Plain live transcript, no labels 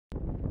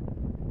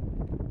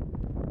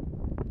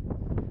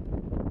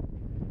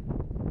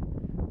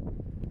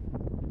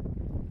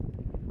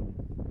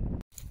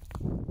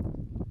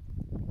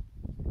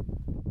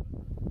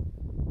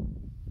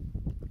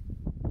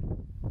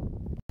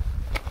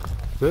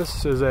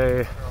This is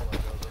a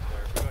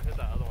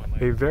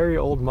very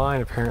old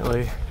mine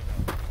apparently.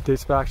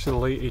 Dates back to the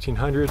late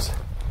 1800s.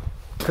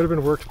 Could have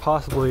been worked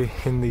possibly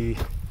in the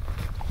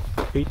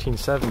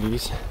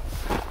 1870s,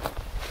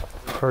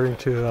 according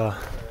to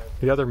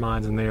the other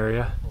mines in the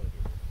area.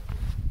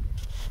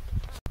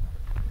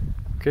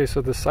 Okay,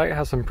 so the site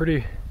has some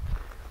pretty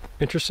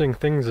interesting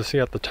things to see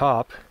at the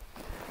top.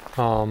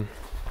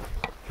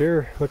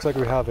 Here looks like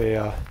we have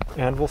a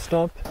anvil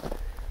stump,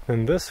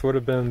 and this would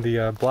have been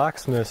the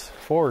blacksmith's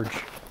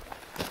forge.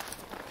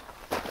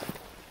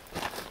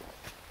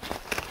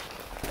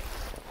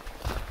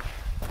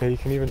 You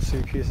can even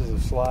see pieces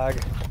of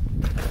slag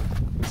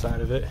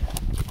inside of it.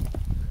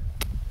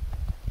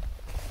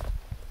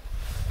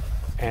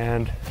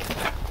 And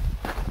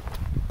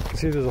you can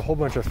see there's a whole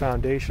bunch of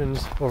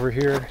foundations over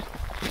here.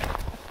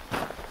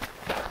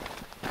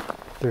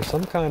 There's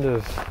some kind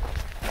of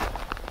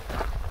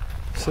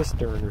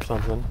cistern or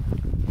something.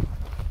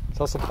 It's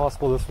also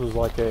possible this was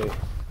like a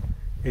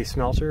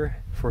smelter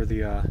for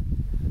the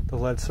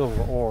lead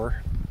silver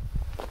ore.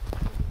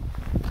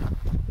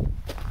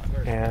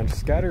 And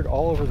scattered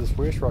all over this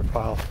waste rock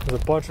pile is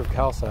a bunch of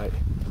calcite.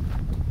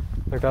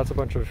 Like that's a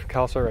bunch of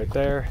calcite right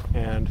there,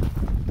 and you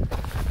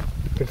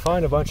can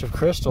find a bunch of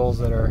crystals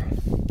that are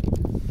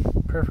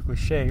perfectly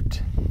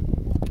shaped.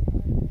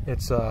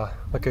 It's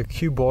like a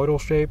cuboidal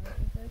shape.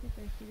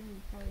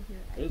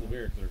 It is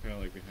weird because they're kind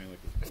of like behind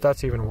like this. If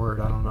that's even a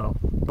word, I don't know.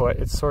 But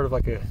it's sort of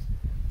like a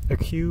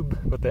cube,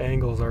 but the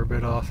angles are a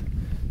bit off.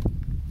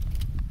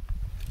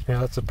 Yeah,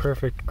 that's a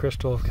perfect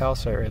crystal of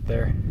calcite right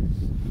there.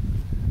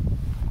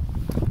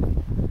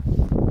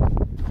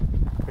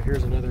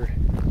 Here's another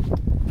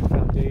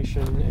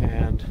foundation,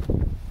 and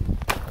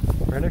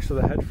right next to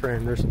the head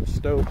frame there's some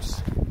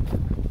stopes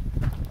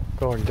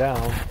going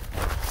down.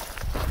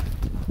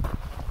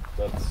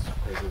 That's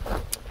crazy.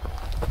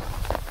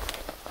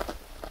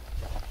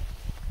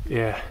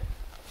 Yeah.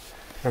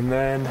 And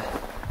then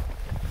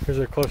here's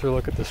a closer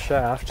look at the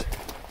shaft.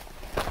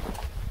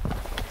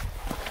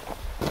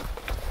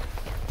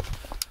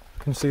 You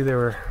can see they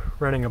were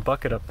running a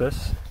bucket up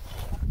this.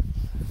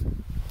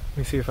 Let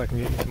me see if I can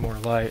get you some more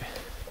light.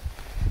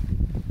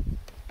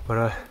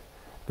 But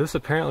this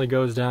apparently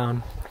goes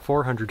down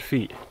 400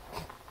 feet.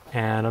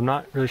 And I'm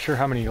not really sure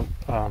how many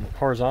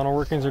horizontal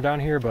workings are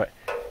down here, but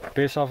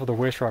based off of the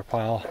waste rock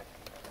pile,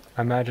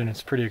 I imagine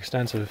it's pretty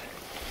extensive.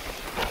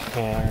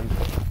 And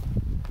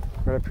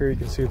right up here you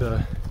can see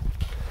the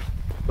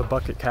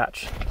bucket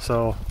catch.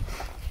 So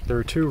there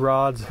were two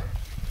rods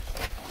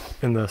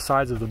in the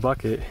sides of the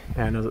bucket,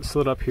 and as it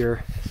slid up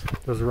here,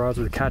 those rods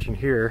were catching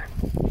here.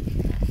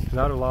 And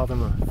that would allow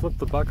them to flip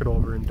the bucket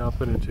over and dump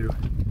it into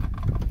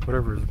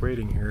whatever is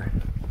waiting here.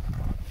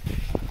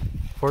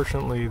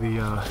 Fortunately,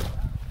 the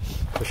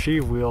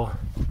sheave wheel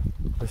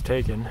was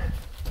taken,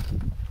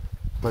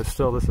 but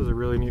still, this is a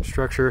really neat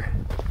structure.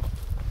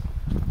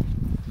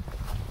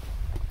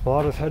 A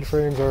lot of head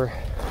frames are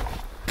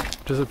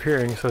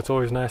disappearing, so it's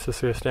always nice to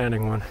see a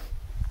standing one.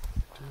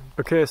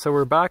 Okay, so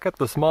we're back at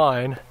this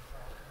mine.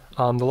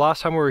 The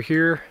last time we were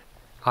here,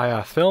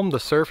 I filmed the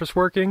surface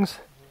workings,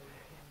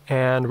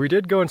 and we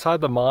did go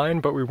inside the mine,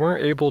 but we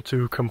weren't able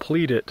to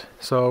complete it.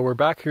 So we're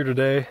back here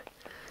today,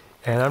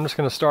 and I'm just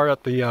going to start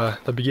at the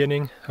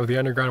beginning of the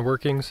underground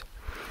workings,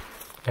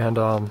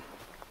 and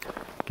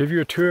give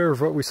you a tour of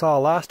what we saw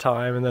last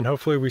time, and then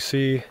hopefully we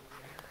see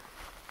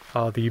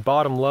the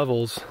bottom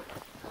levels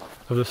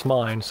of this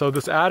mine. So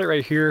this adit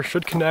right here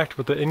should connect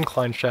with the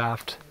incline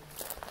shaft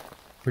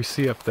we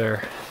see up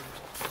there.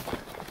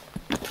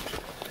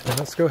 And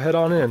let's go head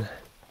on in.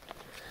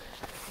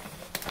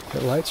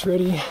 Get lights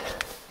ready.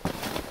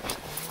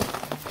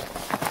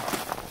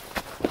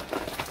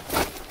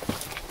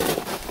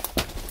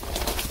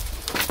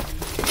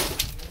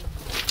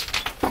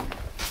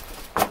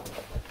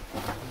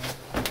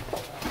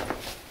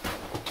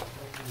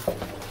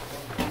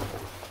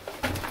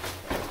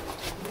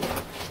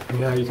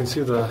 Yeah, you can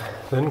see the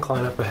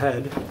incline up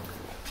ahead.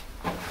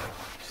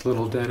 This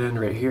little dead end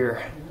right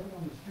here.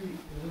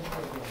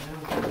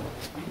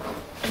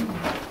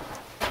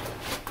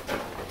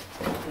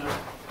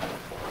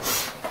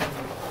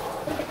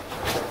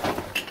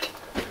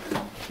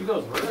 She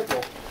goes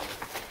vertical.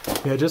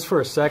 Yeah, just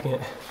for a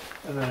second.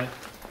 And then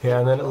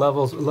and then it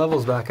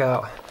levels back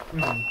out.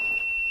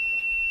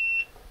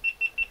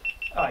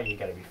 Oh, you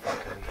gotta be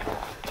fucking.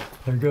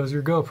 There goes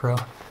your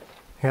GoPro.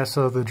 Yeah,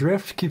 so the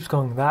drift keeps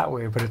going that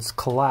way, but it's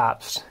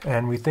collapsed,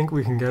 and we think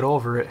we can get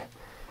over it.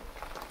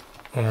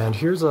 And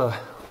here's a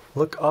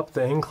look up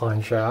the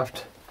incline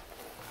shaft.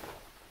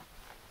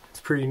 It's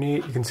pretty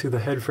neat. You can see the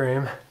head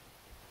frame.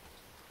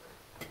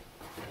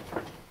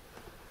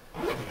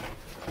 Yeah,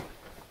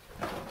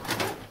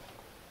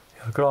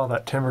 look at all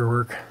that timber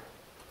work.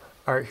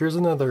 Alright, here's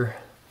another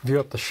view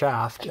up the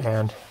shaft,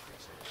 and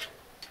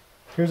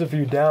here's a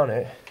view down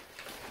it.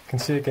 You can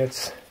see it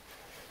gets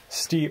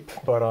steep,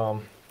 but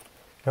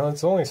you know,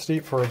 it's only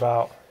steep for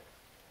about,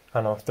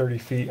 I don't know, 30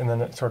 feet, and then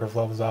it sort of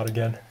levels out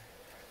again.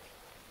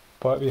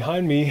 But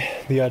behind me,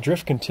 the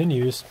drift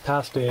continues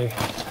past a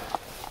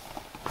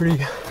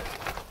pretty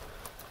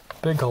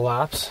big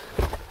collapse.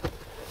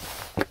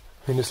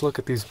 And just look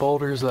at these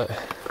boulders that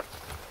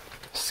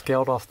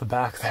scaled off the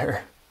back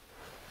there.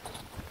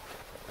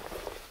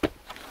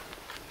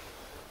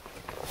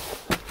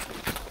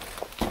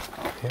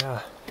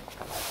 Yeah.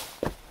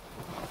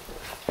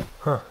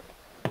 Huh.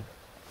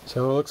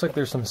 So it looks like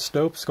there's some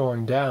stopes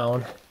going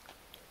down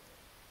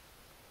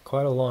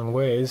quite a long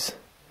ways.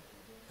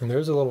 And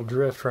there's a little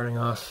drift running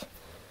off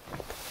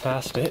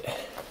past it.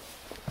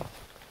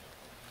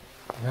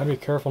 You gotta be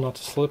careful not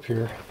to slip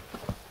here.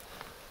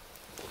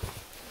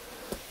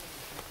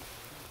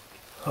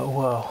 Oh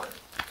wow.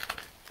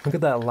 Look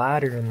at that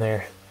ladder in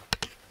there.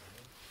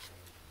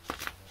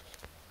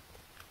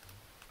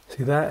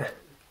 See that?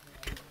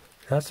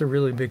 That's a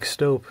really big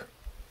stope.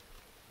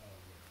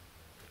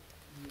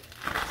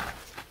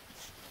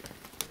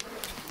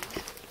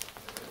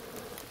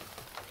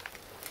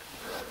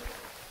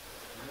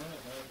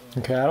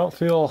 Okay, I don't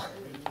feel...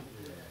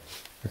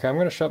 Okay, I'm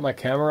gonna shut my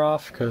camera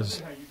off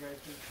because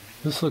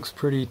this looks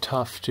pretty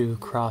tough to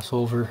cross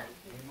over.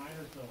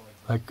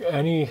 Like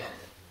any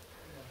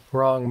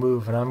wrong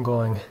move and I'm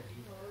going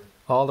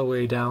all the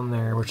way down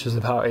there, which is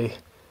about a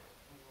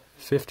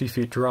 50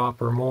 feet drop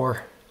or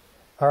more.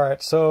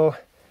 Alright, so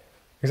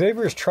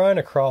Xavier's trying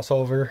to cross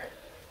over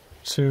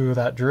to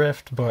that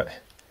drift, but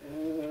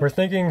we're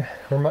thinking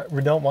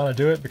we don't want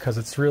to do it because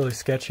it's really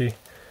sketchy.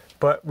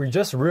 But we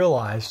just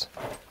realized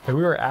that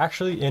we were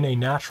actually in a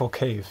natural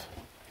cave.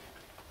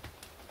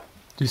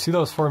 Do you see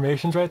those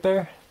formations right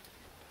there?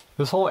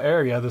 This whole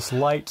area, this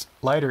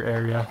lighter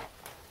area,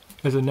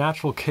 is a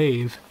natural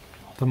cave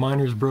the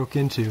miners broke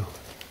into.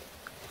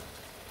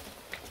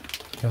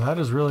 Yeah, that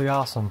is really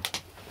awesome.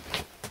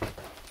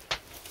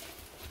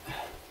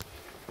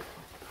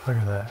 Look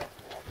at that.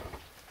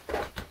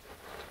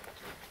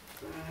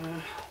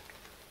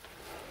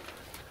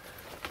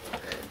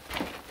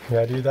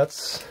 Yeah, dude,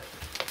 that's...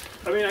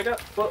 I mean, I got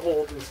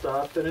footholds and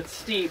stuff, and it's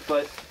steep,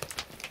 but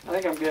I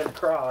think I'm getting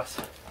across.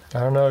 I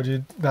don't know,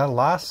 dude. That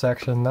last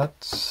section,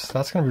 that's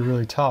gonna be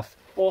really tough.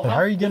 Well, and how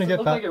are you gonna get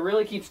back? Does it look like it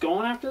really keeps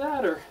going after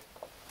that, or?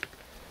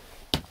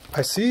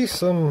 I see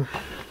some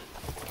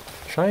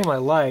shining my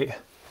light.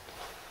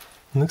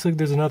 It looks like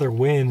there's another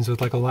winds with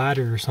like a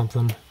ladder or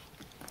something.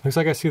 Looks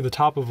like I see the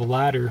top of a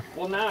ladder.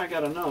 Well, now I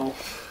gotta know.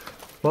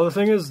 Well, the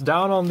thing is,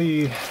 down on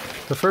the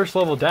first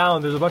level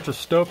down, there's a bunch of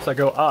stopes that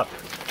go up.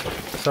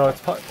 So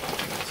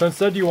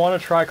instead, you want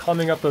to try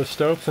climbing up those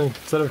stopes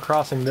instead of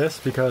crossing this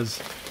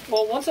because...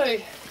 Well, once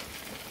I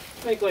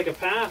make like a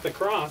path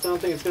across, I don't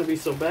think it's gonna be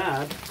so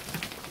bad.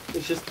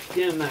 It's just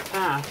getting that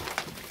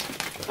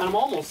path, and I'm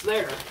almost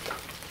there.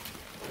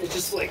 It's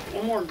just like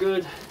one more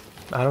good.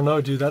 I don't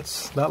know, dude.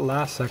 That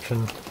last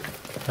section.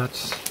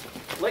 That's...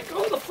 Let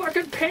go of the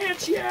fucking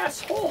pants, you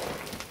asshole!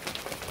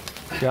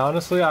 Yeah,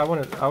 honestly, I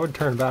would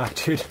turn back,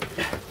 dude.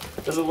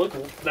 Does it look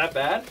that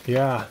bad?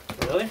 Yeah.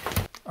 Really?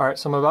 Alright,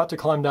 so I'm about to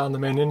climb down the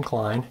main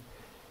incline.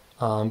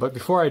 But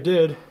before I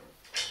did,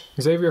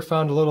 Xavier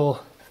found a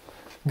little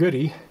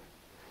goodie.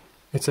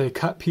 It's a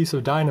cut piece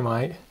of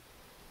dynamite.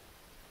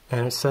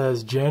 And it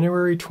says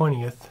January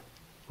 20th,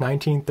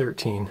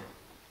 1913.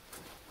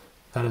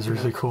 That is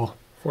really cool.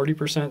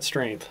 40%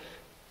 strength.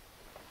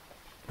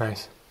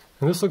 Nice.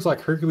 And this looks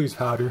like Hercules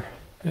powder.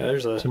 Yeah,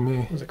 there's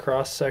a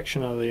cross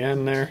section of the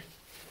end there.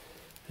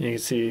 And you can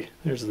see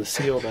there's the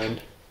sealed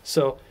end.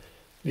 So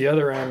the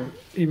other end,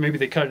 maybe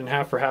they cut it in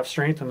half for half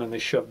strength, and then they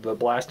shoved the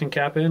blasting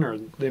cap in, or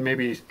they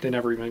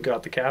never even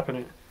got the cap in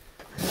it.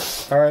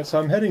 All right, so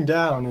I'm heading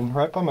down, and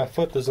right by my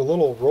foot there's a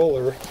little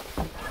roller.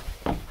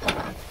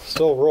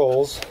 Still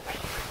rolls,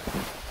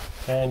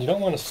 and you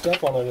don't want to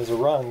step on it as a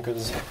run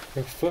because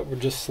your foot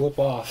would just slip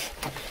off.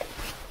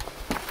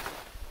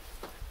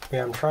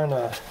 Yeah, I'm trying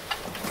to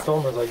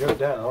film as I go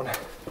down.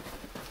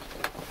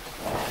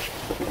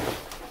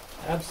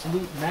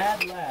 Absolute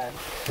mad lad.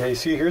 Yeah, you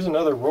see, here's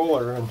another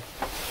roller, and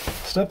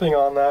stepping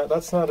on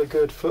that's not a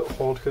good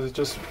foothold because it's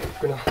just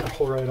gonna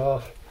pull right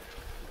off.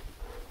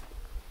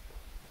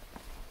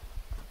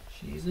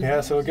 Jesus. Yeah,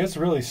 so it gets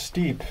really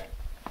steep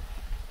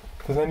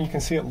because then you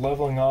can see it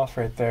leveling off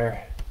right there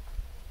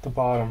at the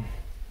bottom.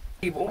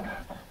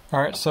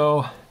 Alright,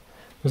 so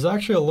there's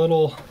actually a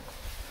little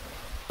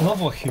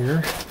level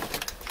here,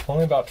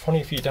 only about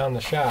 20 feet down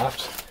the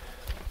shaft.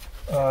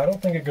 I don't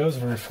think it goes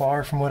very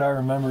far from what I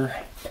remember.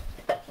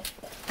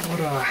 But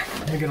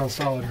let me get on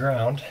solid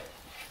ground.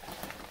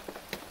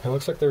 It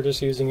looks like they're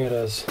just using it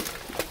as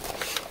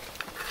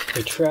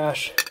a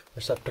trash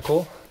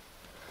receptacle.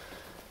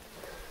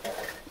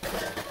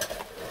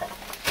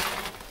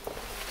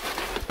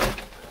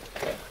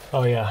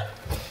 Oh yeah,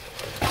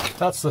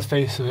 that's the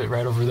face of it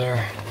right over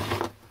there.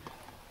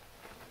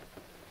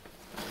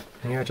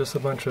 And yeah, just a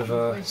bunch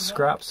of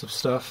scraps of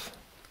stuff.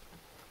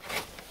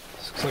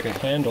 This looks like a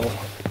handle.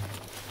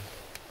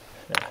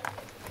 Yeah.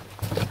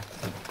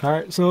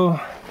 Alright, so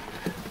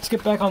let's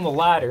get back on the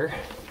ladder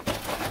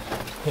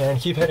and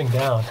keep heading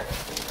down.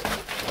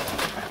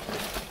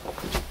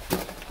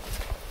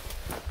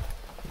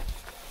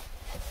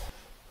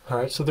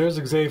 Alright, so there's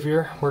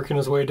Xavier working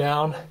his way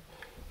down.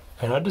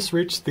 And I just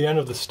reached the end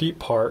of the steep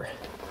part.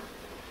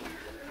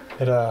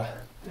 it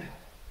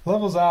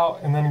levels out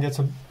and then gets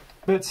a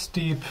bit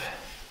steep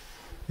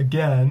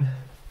again.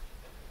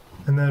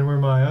 And then where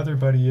my other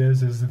buddy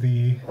is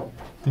the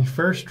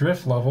first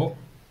drift level.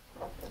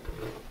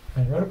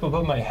 And right up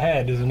above my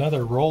head is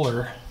another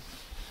roller.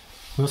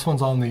 This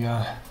one's on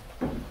the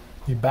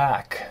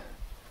back.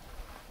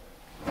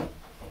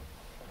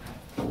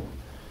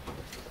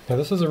 Now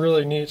this is a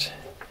really neat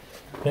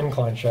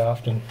incline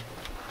shaft, and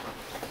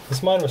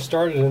this mine was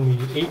started in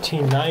the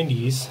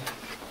 1890s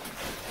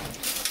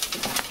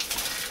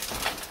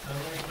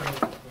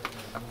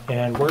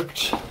and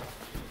worked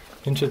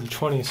into the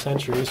 20th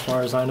century as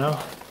far as I know.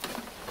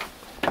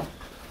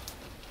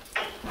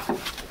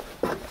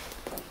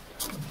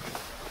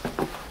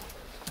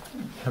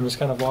 I'm just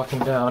kind of walking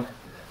down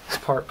this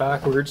part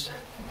backwards.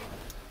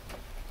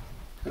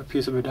 Got a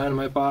piece of a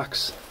dynamite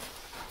box.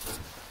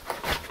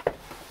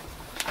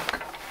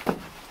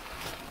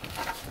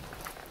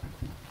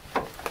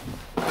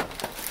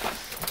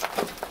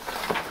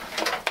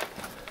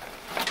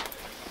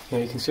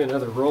 And you can see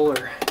another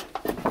roller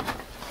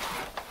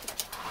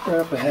right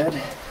up ahead.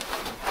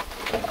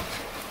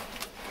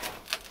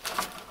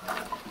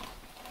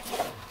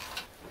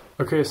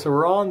 Okay, so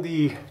we're on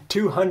the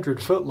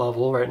 200-foot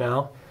level right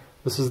now.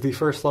 This is the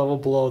first level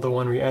below the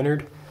one we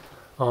entered.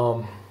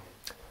 The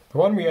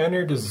one we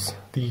entered is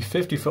the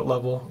 50-foot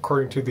level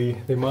according to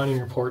the mining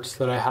reports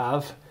that I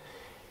have.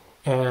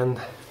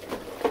 And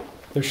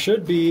there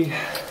should be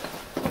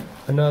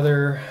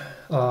another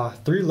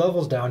 3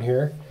 levels down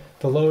here,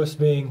 the lowest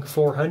being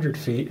 400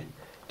 feet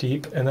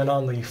deep. And then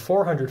on the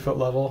 400-foot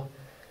level,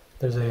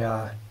 there's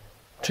a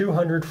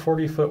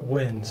 240-foot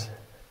winds.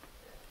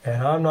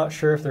 And I'm not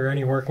sure if there are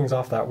any workings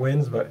off that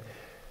winds, but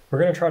we're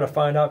going to try to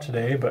find out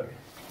today. But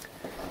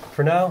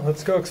for now,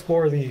 let's go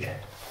explore the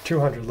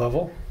 200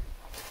 level.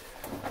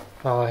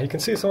 You can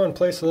see someone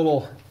placed a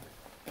little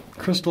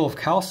crystal of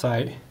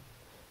calcite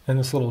in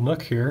this little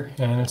nook here,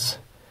 and it's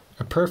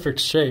a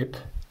perfect shape.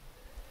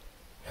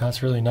 Yeah,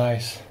 that's really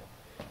nice.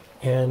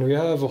 And we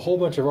have a whole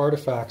bunch of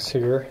artifacts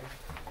here.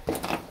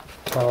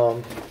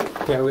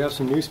 Yeah, we have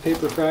some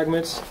newspaper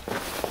fragments.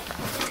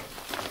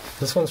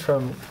 This one's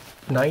from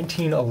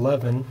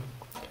 1911,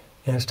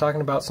 and it's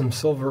talking about some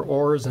silver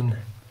ores in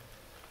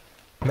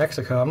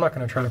Mexico. I'm not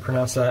going to try to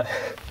pronounce that.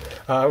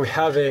 We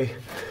have a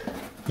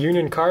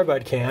Union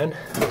Carbide can,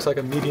 looks like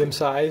a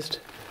medium-sized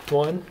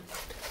one,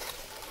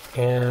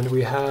 and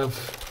we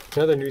have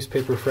another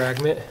newspaper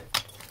fragment,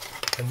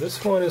 and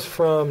this one is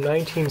from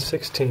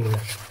 1916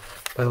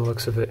 by the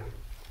looks of it.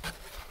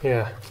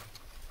 Yeah.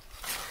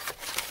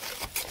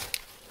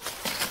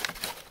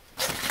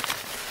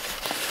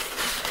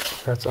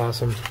 That's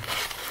awesome.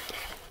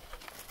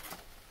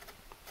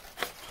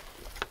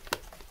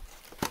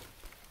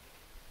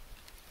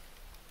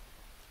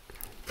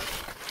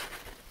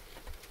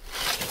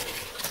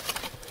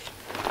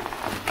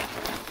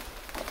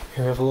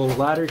 We have a little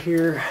ladder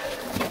here,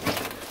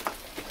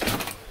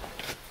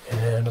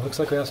 and it looks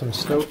like we have some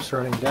slopes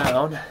running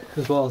down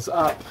as well as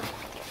up.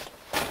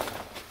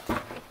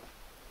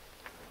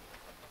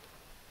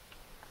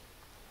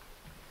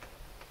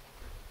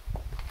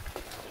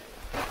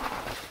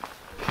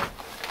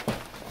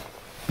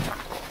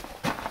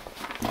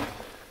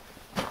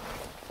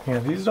 Yeah,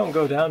 these don't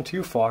go down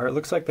too far. It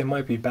looks like they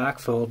might be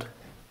backfilled.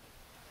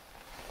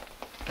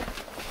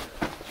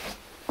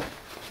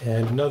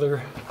 And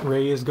another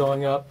ray is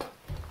going up.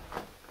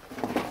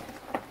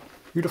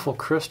 Beautiful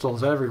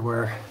crystals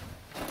everywhere.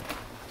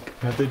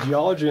 Now, the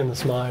geology in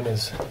this mine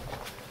is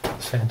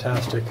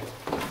fantastic.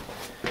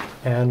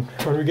 And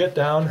when we get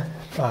down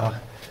a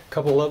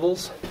couple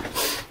levels,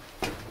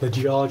 the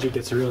geology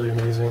gets really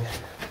amazing.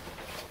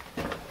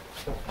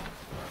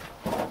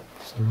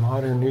 Some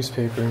modern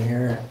newspaper in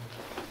here.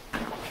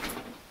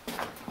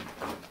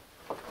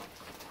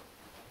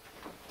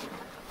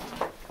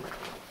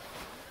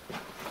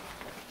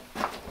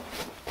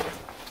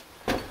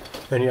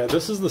 And yeah,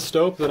 this is the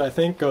stope that I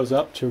think goes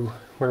up to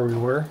where we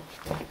were.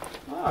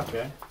 Oh,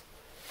 okay.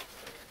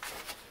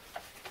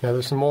 Yeah,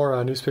 there's some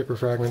more newspaper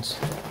fragments.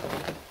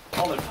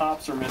 All the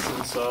tops are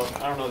missing, so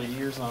I don't know the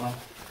years on them.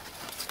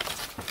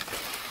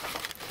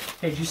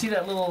 Hey, did you see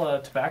that little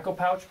tobacco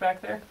pouch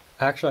back there?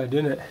 Actually, I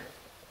didn't.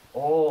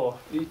 Oh,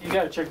 you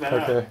got to check that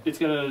Okay. out. It's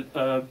got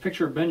a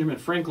picture of Benjamin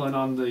Franklin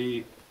on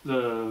the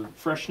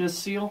freshness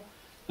seal,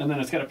 and then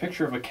it's got a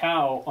picture of a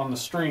cow on the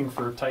string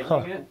for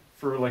tightening it.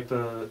 For like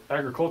the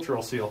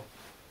agricultural seal.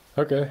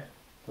 Okay.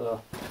 Yeah,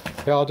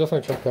 I'll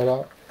definitely check that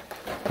out.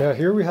 Yeah,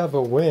 here we have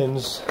a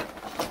winds.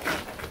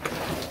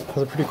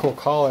 Has a pretty cool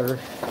collar.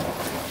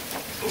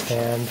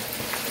 And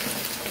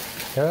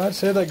yeah, I'd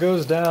say that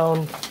goes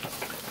down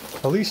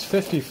at least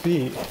 50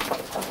 feet.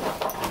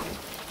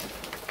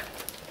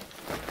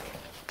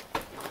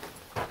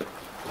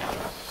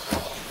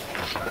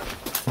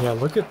 Yeah,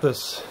 look at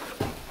this.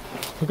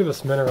 Look at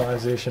this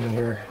mineralization in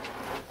here.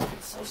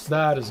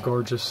 That is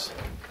gorgeous.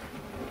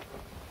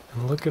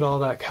 And look at all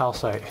that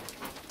calcite.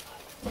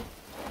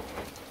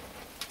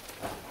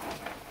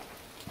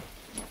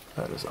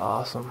 That is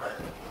awesome.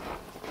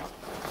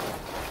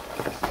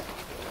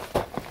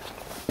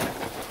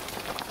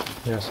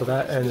 Yeah, so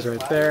that ends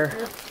right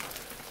there.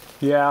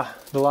 Yeah,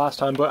 the last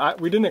time,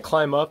 but we didn't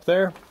climb up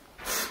there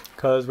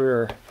because we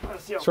were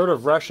sort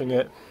of rushing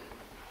it.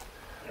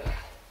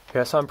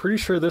 Yeah, so I'm pretty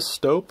sure this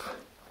stope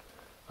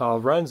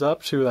runs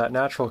up to that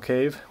natural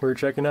cave we were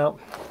checking out.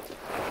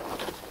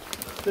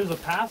 There's a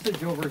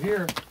passage over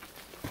here.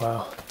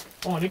 Wow.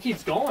 Oh, and it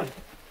keeps going.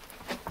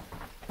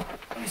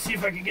 Let me see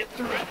if I can get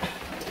through it.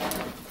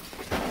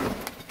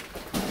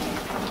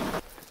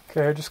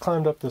 Okay, I just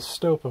climbed up this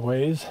stope a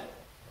ways,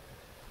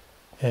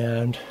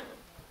 and you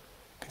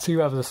can see you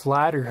have this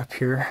ladder up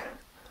here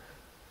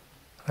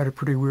at a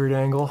pretty weird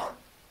angle.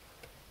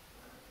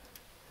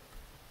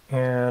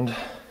 And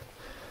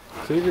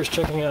Xavier's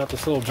checking out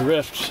this little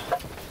drift.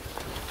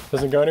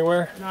 Doesn't go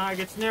anywhere? Nah, it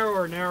gets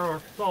narrower and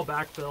narrower. It's all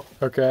backfill.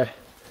 Okay.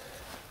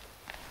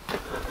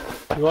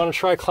 You want to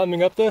try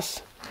climbing up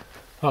this?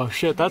 Oh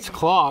shit, that's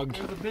clogged.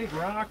 There's a big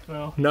rock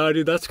though. No,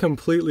 dude, that's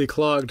completely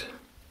clogged.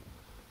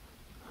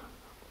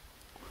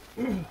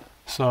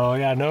 So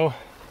yeah, no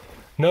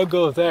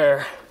go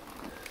there.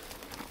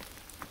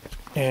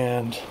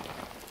 And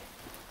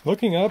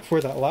looking up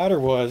where that ladder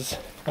was,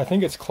 I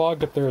think it's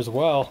clogged up there as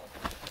well.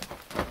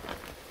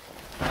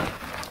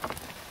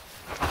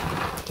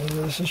 Oh,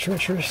 this is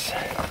treacherous.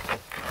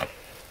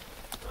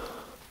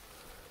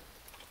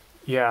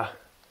 Yeah,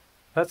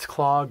 that's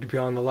clogged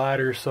beyond the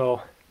ladder,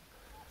 so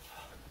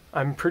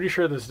I'm pretty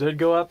sure this did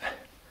go up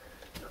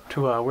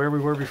to where we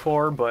were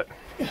before, but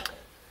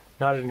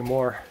not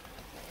anymore.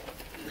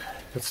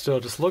 But still,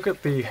 just look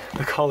at the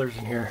colors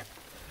in here.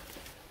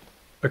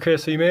 Okay,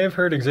 so you may have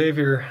heard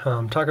Xavier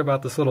talk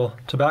about this little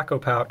tobacco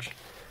pouch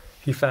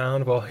he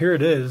found. Well, here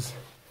it is.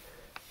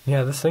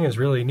 Yeah, this thing is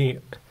really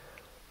neat.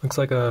 Looks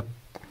like a...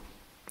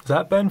 Is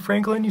that Ben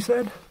Franklin, you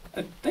said?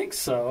 I think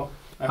so.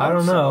 I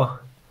don't know.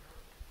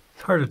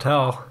 It's hard to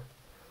tell.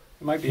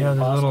 It might be yeah, there's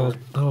a imposter.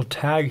 little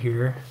tag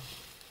here.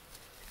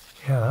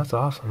 Yeah, that's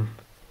awesome.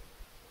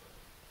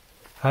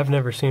 I've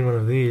never seen one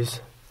of these.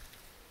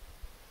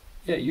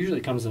 Yeah, it usually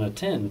comes in a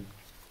tin.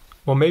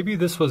 Well, maybe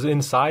this was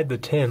inside the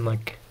tin,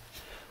 like...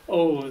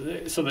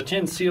 Oh, so the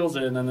tin seals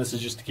it, and then this is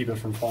just to keep it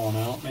from falling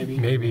out, maybe?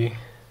 Maybe.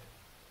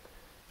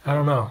 I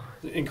don't know.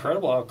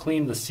 Incredible how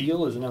clean the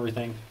seal is and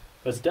everything.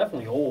 But it's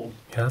definitely old.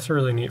 Yeah, that's a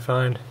really neat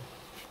find.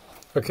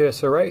 Okay,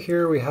 so right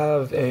here we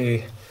have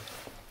a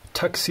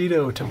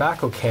tuxedo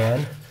tobacco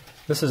can.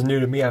 This is new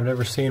to me. I've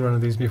never seen one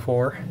of these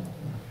before.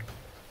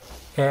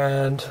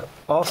 And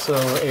also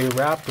a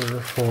wrapper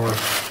for...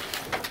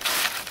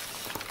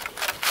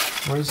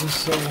 What does this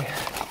say?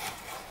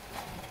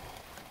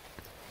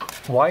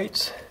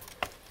 White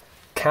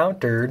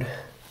countered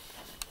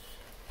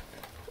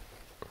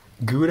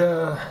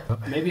Gouda.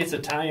 Maybe it's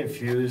Italian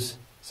fuse.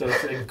 So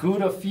it's a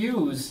Gouda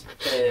fuse.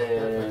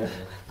 That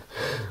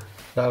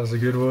was a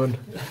good one.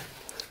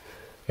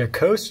 Yeah,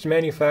 Coast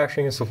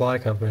Manufacturing and Supply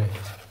Company.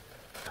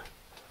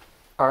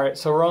 Alright,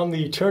 so we're on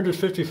the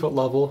 250 foot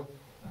level,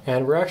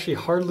 and we're actually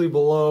hardly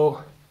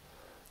below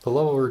the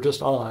level we were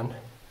just on.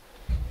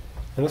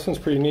 And this one's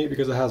pretty neat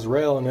because it has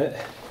rail in it.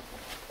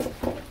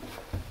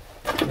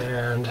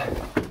 And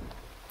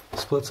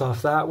splits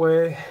off that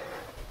way.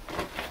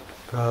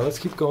 Let's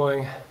keep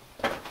going.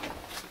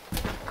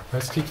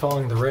 Let's keep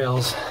following the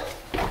rails.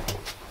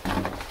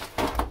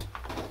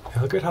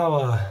 And look at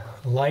how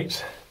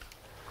light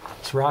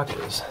this rock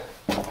is.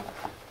 And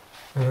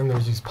then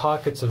there's these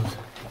pockets of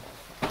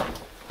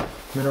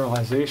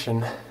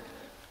mineralization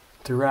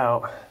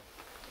throughout.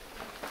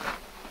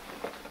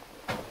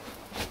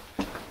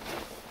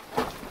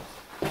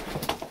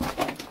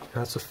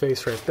 That's a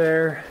face right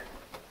there.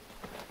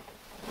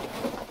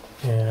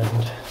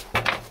 And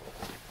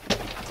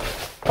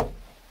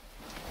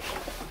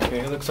okay,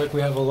 it looks like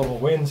we have a little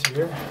winds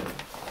here.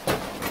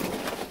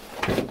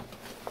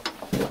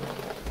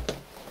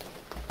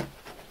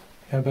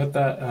 I bet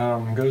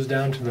that goes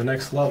down to the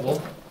next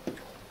level,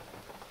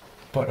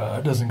 but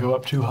it doesn't go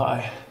up too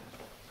high.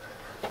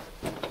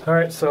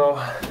 Alright, so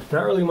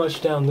not really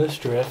much down this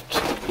drift,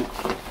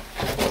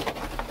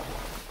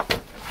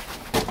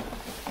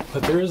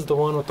 but there is the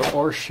one with the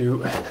ore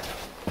chute.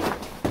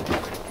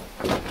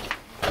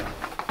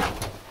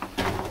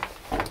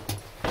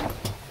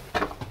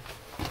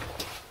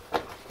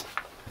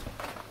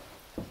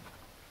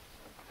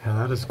 Yeah,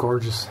 that is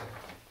gorgeous.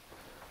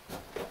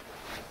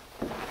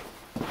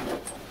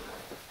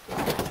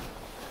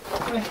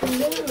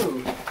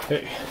 Hello.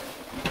 Hey.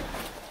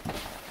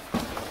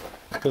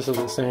 This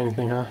doesn't say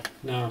anything, huh?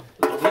 No.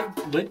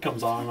 The lid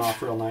comes on and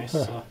off real nice.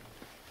 Huh. So.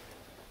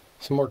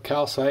 Some more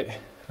calcite.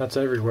 That's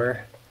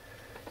everywhere.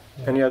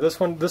 And yeah, this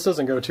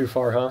doesn't go too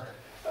far,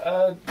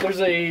 huh? There's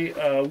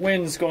a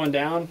winds going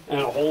down and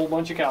a whole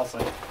bunch of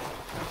calcite.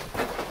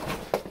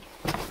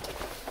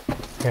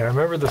 Yeah, I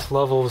remember this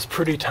level was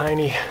pretty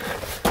tiny,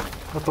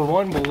 but the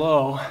one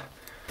below,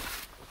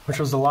 which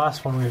was the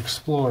last one we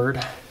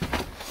explored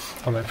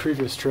on my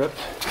previous trip,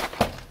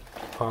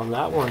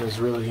 that one is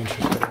really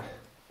interesting.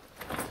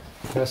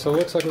 Yeah, so it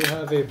looks like we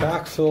have a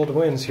backfilled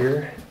winds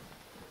here,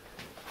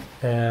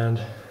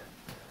 and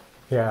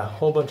yeah, a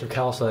whole bunch of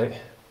calcite.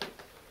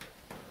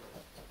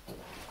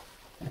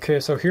 Okay,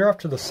 so here off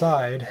to the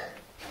side,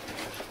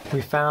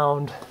 we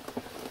found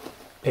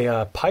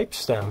a pipe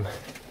stem.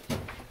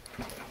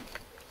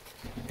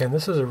 And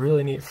this is a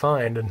really neat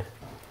find, and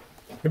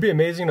it'd be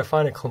amazing to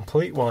find a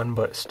complete one,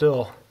 but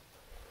still,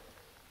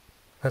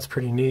 that's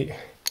pretty neat.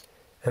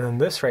 And then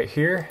this right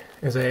here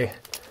is a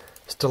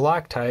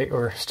stalactite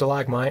or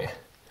stalagmite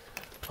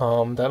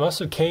that must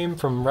have came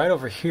from right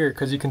over here,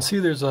 because you can see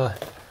there's a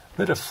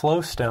bit of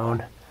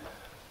flowstone.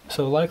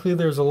 So likely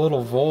there's a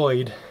little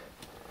void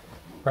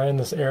right in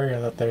this area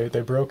that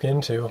they broke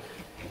into.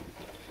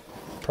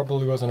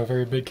 Probably wasn't a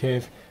very big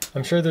cave.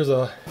 I'm sure there's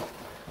a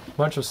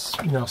bunch of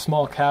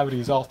small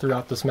cavities all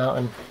throughout this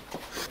mountain.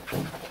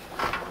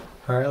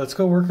 All right, let's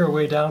go work our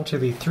way down to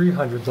the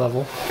 300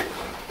 level.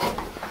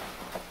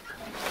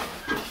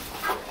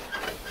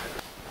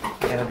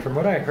 And from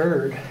what I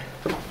heard,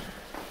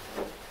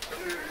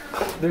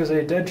 there's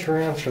a dead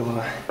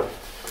tarantula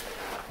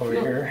over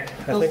here.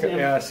 I think,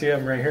 yeah, I see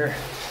him right here.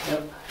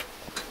 Yep.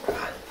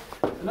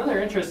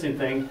 Another interesting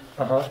thing,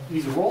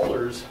 these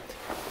rollers,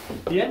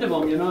 the end of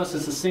them, you notice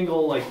is a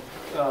single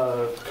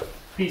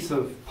piece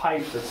of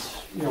pipe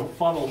that's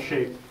funnel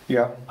shaped.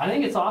 Yeah. I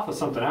think it's off of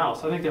something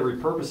else. I think they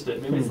repurposed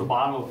it. Maybe it's the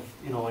bottom of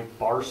like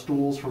bar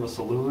stools from a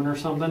saloon or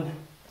something.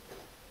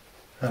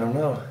 I don't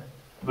know.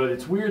 But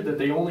it's weird that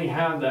they only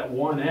have that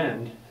one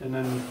end, and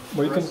then.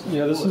 Well, you can,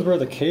 yeah, this is where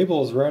the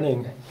cable is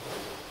running.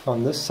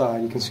 On this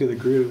side, you can see the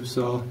groove.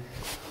 So,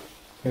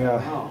 yeah.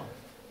 Wow.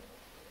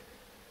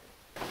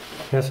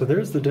 Yeah. So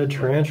there's the dead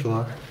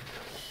tarantula.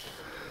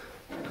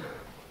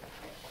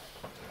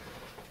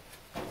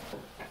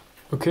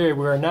 Okay,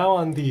 we are now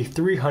on the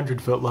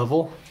 300-foot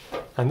level,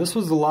 and this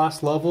was the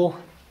last level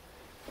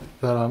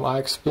that I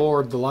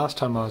explored the last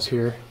time I was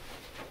here,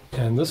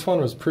 and this one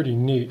was pretty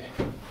neat.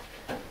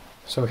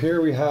 So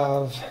here we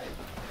have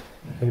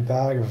a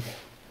bag of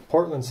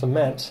Portland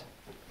cement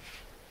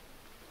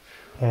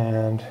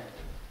and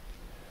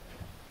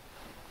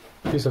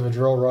a piece of a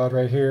drill rod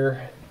right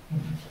here,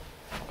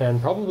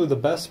 and probably the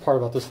best part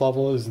about this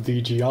level is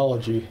the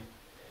geology.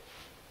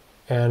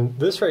 And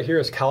this right here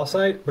is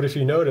calcite, but if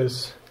you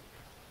notice,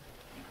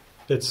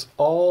 it's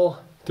all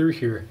through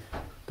here.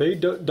 They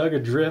dug a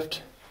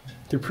drift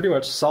through pretty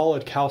much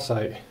solid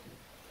calcite.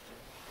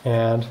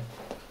 And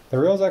the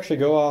rails actually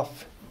go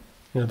off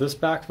this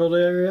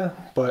backfill area,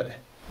 but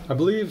I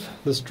believe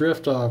this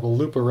drift will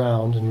loop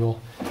around and we'll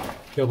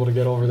be able to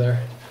get over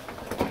there.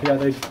 Yeah,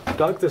 they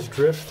dug this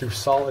drift through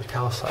solid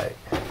calcite.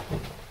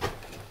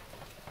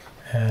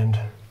 And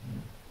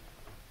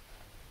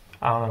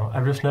I don't know,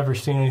 I've just never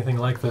seen anything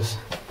like this.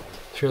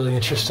 It's really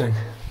interesting.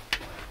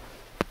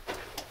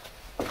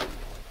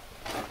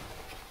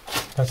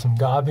 Got some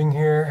gobbing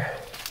here.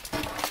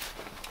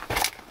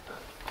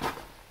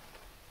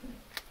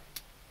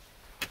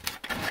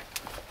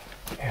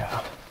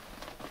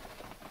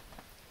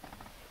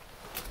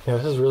 Yeah,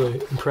 this is really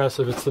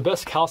impressive. It's the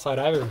best calcite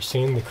I've ever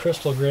seen. The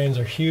crystal grains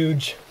are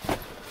huge.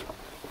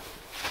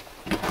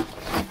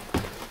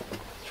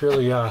 It's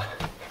really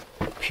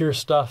pure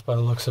stuff by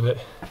the looks of it.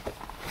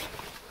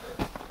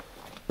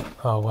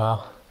 Oh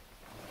wow.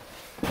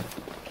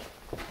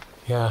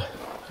 Yeah,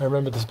 I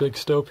remember this big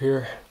stope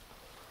here.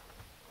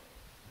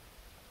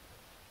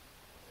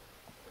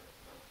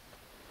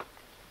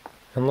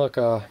 And look,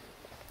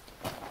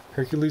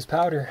 Hercules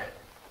powder.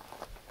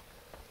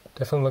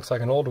 Definitely looks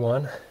like an old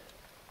one.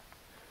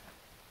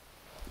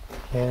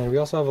 And we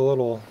also have a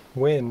little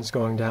winds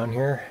going down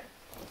here.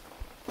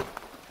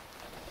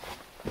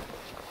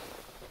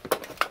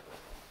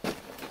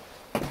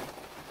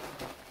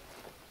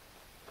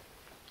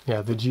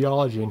 Yeah, the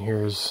geology in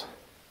here is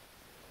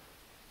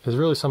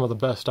really some of the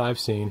best I've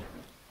seen.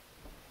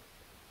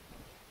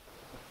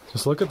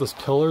 Just look at this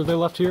pillar they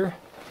left here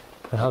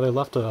and how they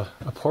left a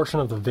portion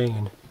of the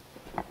vein.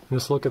 And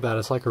just look at that,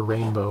 it's like a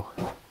rainbow.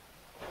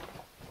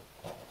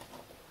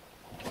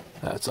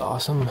 That's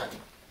awesome.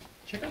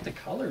 Check out the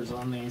colors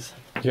on these.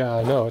 Yeah,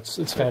 I know, it's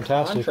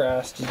fantastic. The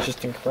contrast is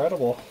just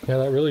incredible. Yeah,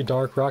 that really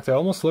dark rock, that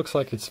almost looks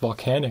like it's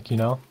volcanic,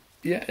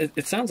 Yeah,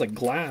 it sounds like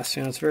glass,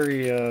 it's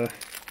very,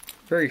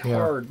 very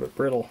hard but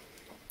brittle.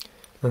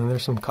 And then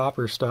there's some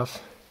copper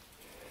stuff.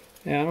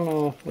 Yeah, I don't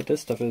know what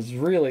this stuff is.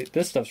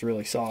 This stuff's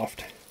really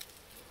soft.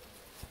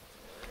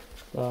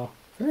 So,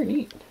 very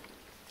neat.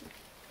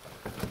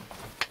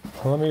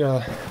 Well, let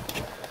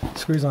me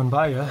squeeze on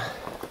by you.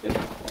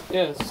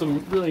 Yeah,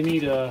 some really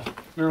neat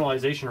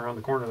mineralization around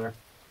the corner there.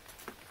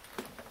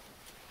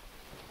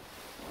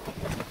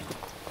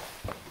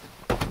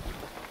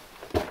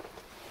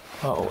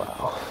 Oh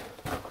wow.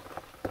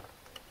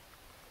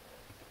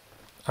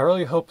 I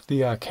really hope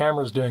the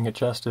camera's doing it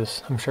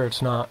justice. I'm sure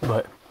it's not,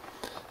 but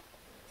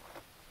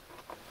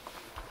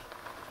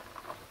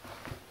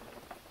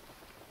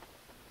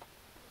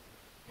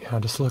yeah,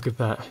 just look at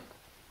that.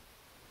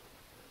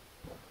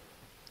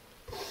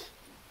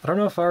 I don't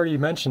know if I already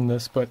mentioned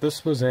this, but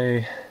this was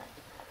a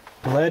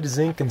lead,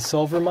 zinc, and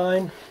silver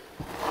mine.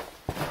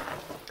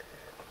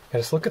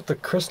 And just look at the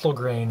crystal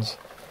grains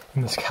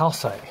in this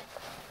calcite.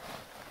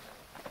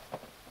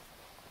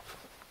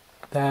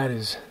 That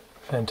is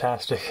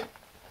fantastic.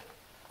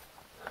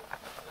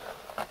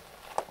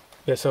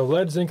 Yeah, so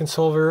lead, zinc, and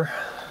silver,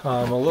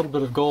 a little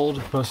bit of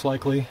gold, most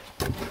likely.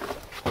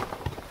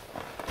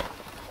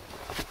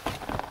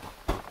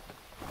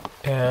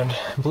 And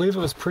I believe it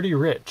was pretty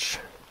rich.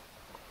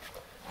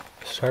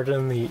 Started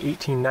in the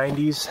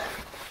 1890s.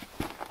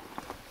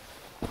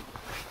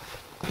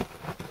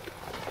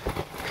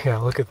 Yeah,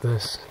 look at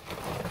this.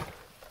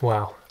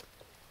 Wow.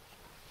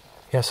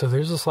 Yeah, so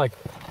there's this like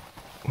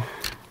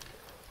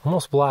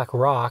almost black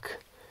rock,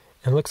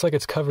 and it looks like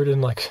it's covered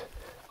in like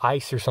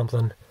ice or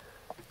something.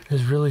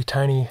 There's really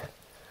tiny,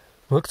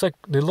 looks like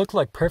they look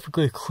like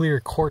perfectly clear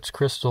quartz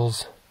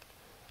crystals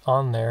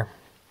on there.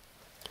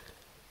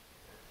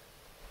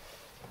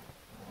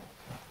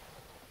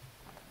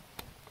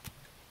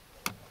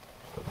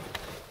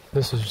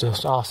 This is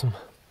just awesome.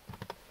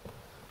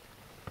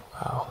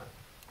 Wow.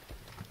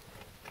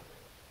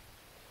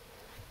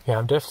 Yeah,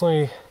 I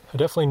definitely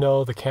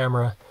know the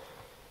camera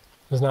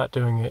is not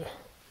doing it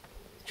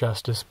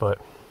justice, but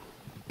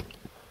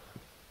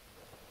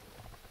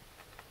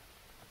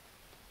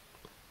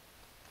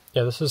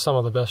yeah, this is some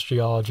of the best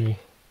geology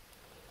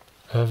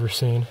I've ever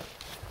seen.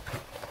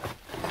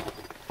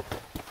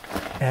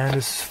 And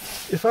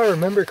if I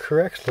remember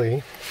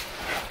correctly,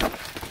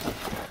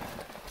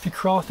 if you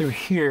crawl through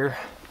here,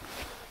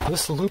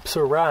 this loops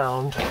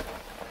around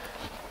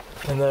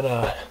and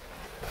then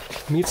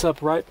meets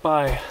up right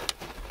by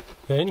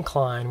the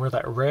incline where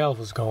that rail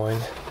was going.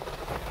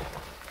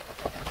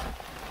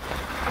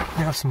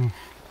 We have some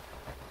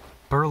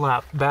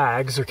burlap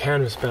bags or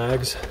canvas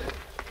bags.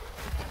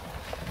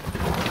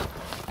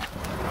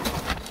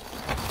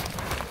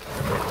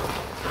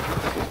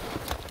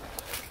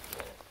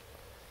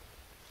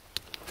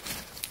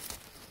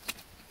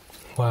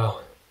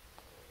 Wow.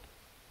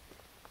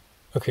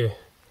 Okay,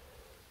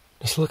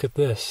 just look at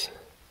this.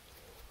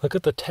 Look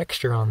at the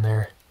texture on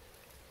there.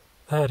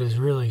 That is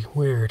really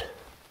weird.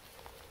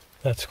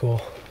 That's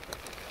cool.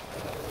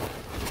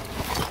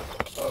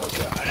 Oh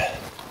God.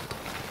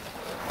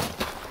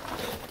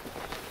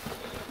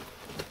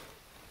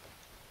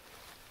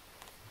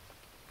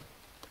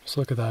 Just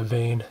look at that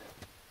vein.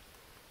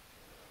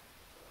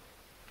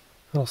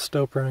 Little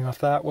stope running off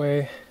that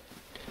way.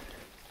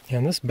 Yeah,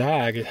 and this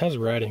bag, it has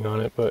writing on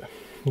it, but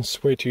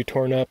it's way too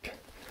torn up.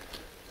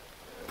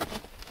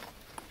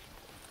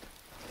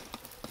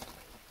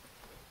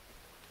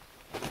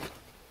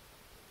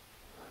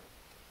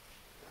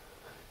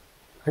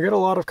 I get a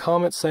lot of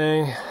comments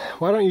saying,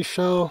 why don't you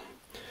show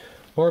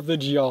more of the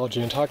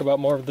geology and talk about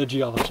more of the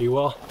geology?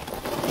 Well,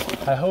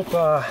 I hope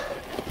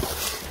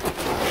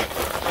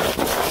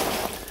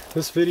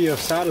this video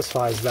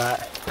satisfies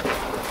that.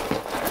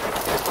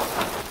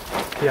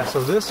 Yeah,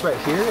 so this right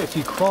here, if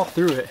you crawl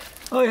through it,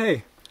 oh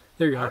hey,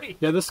 there you go.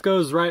 Yeah, this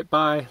goes right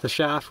by the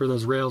shaft where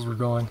those rails were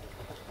going.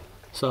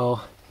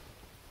 So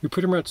we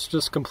pretty much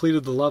just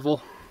completed the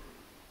level.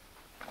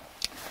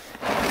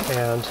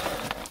 And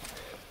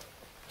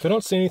if I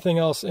don't see anything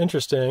else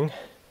interesting,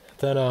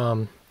 then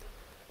I'm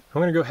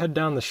gonna go head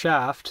down the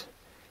shaft,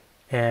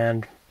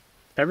 and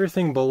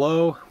everything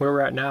below where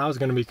we're at now is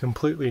gonna be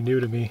completely new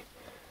to me.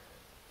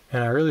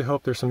 And I really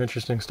hope there's some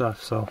interesting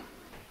stuff, so.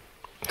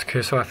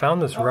 Okay, so I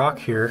found this rock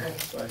here,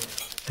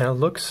 and it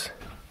looks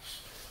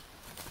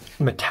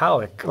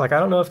metallic. Like, I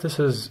don't know if this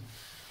is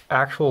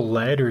actual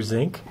lead or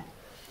zinc,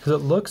 because it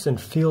looks and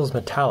feels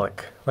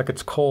metallic. Like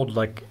it's cold,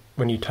 like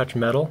when you touch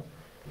metal.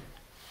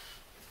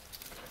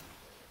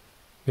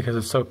 Because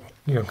it's so,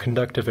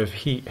 conductive of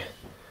heat.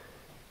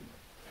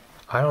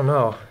 I don't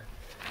know.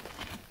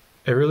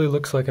 It really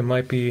looks like it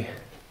might be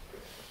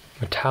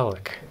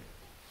metallic.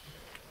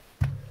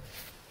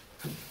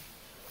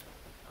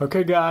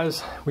 Okay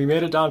guys, we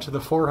made it down to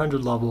the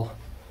 400 level,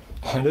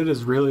 and it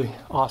is really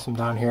awesome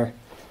down here.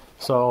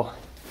 So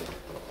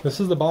this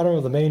is the bottom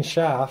of the main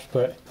shaft,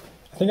 but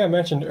I think I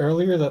mentioned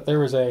earlier that there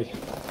was a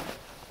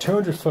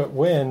 200-foot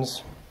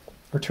winds,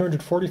 or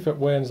 240-foot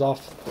winds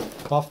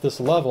off this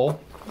level.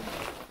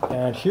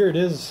 And here it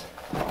is,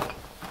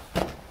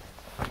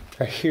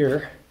 right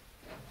here.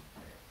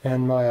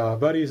 And my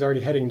buddy's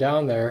already heading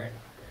down there,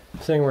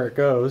 seeing where it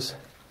goes.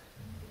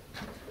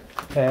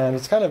 And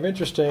it's kind of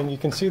interesting. You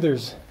can see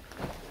there's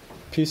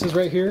pieces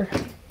right here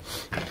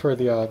for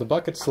the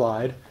bucket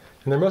slide,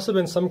 and there must have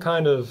been some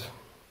kind of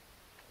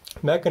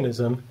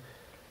mechanism.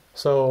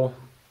 So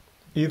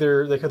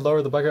either they could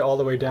lower the bucket all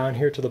the way down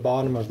here to the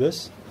bottom of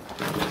this,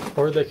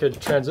 or they could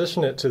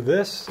transition it to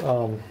this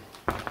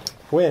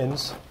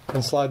winds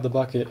and slide the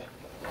bucket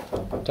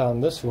down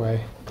this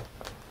way.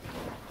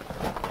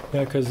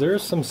 Yeah, because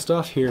there's some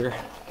stuff here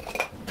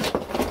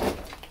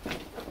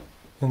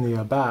in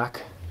the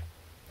back.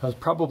 That was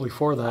probably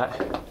for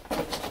that.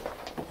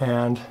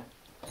 And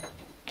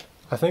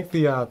I think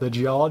the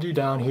geology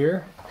down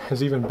here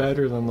is even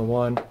better than the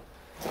one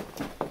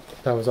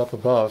that was up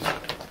above.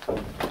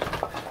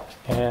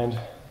 And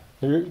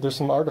there's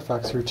some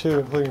artifacts here too,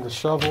 including the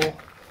shovel,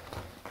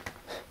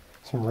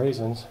 some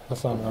raisins.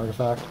 That's not an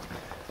artifact.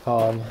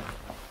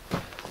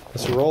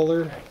 This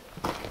roller.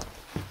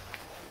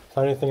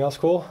 Find anything else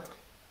cool?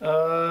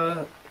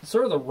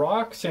 Sort of the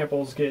rock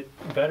samples get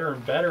better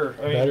and better.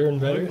 I mean, Better and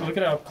better? Look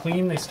at how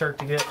clean they start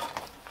to get.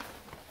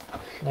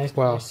 Nice,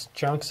 Wow. nice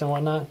chunks and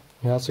whatnot.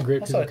 Yeah, that's a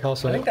great piece of I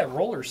calcite. think that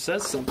roller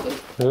says something.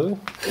 Really?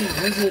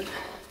 Is it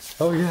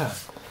Oh yeah.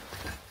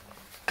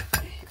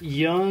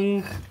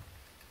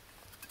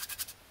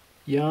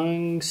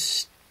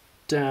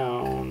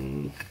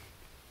 Youngstown?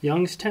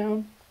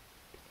 Youngstown?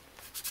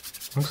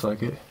 Looks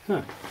like it.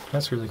 Huh.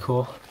 That's really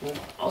cool.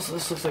 Also,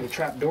 this looks like a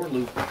trapdoor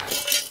loop.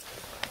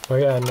 Oh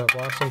yeah, and the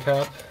blasting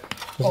cap.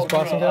 Is this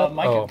blasting cap?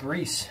 Mica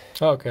grease.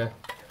 Oh, okay.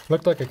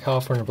 Looked like a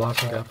California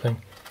blasting cap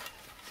thing.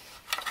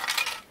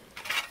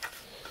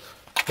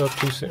 Up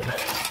too soon.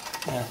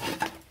 Yeah.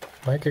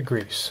 Mica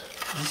grease.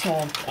 This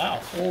one, wow,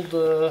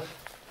 old.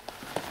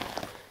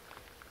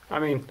 I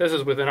mean, this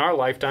is within our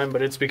lifetime,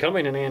 but it's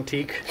becoming an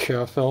antique.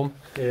 Yeah, film.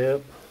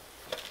 Yep.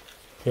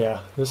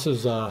 Yeah, this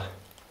is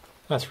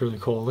that's really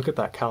cool. Look at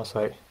that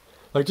calcite.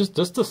 Like just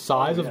the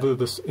size of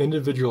the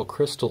individual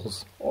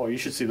crystals. Oh, you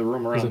should see the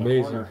room around It's the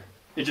amazing. corner.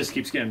 It just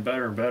keeps getting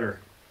better and better.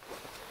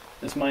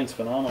 This mine's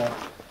phenomenal.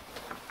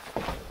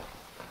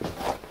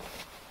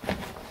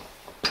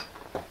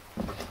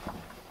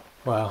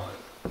 Wow.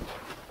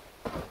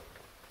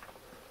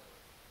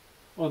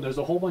 Well, there's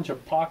a whole bunch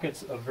of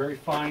pockets of very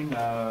fine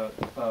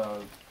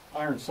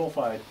iron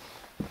sulfide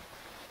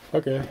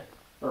Okay.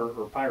 or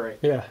pyrite.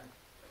 Yeah.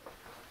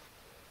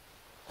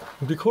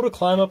 It'd be cool to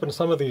climb up in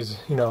some of these,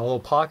 little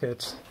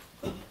pockets.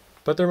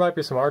 But there might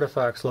be some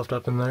artifacts left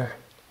up in there.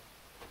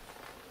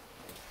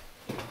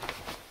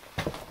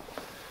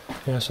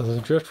 Yeah, so there's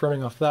a drift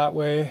running off that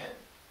way.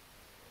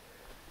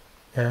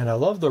 And I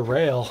love the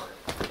rail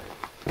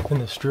in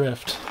this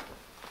drift.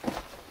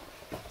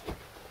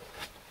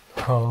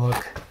 Oh,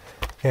 look.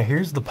 Yeah,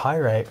 here's the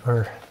pyrite,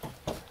 or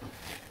I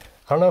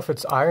don't know if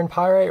it's iron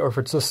pyrite or if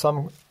it's just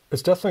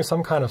it's definitely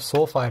some kind of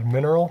sulfide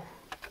mineral.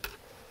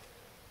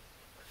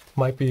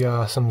 Might be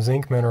some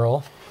zinc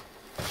mineral.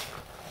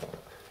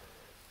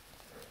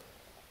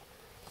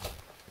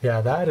 Yeah,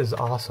 that is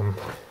awesome.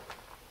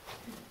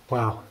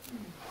 Wow.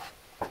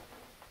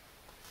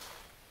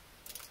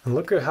 And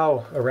look at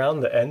how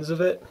around the ends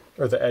of it,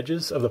 or the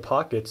edges of the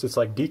pockets, it's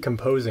like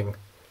decomposing.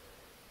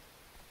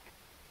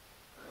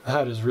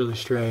 That is really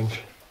strange.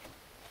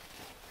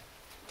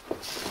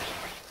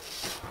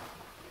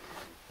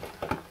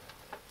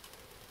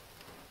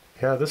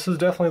 Yeah, this is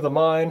definitely the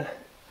mine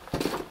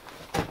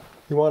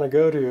you want to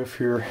go to if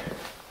you're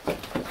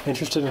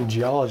interested in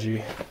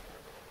geology.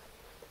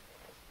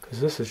 Because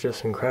this is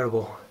just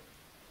incredible.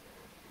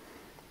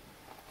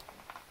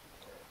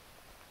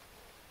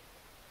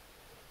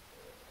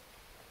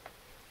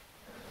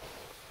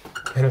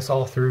 And it's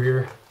all through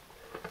here.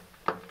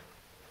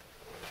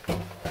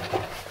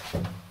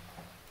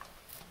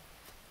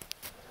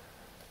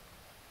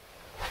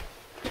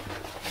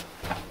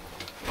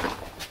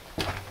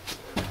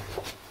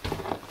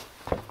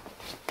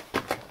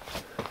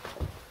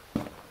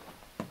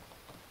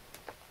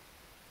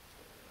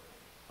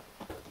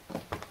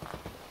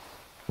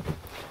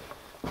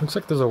 Looks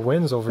like there's a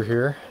winze over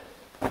here.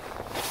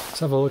 Let's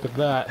have a look at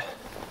that.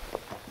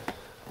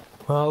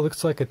 Well, it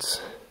looks like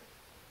it's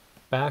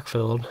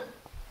backfilled.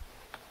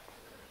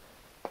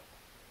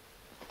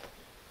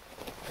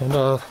 And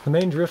the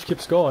main drift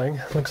keeps going.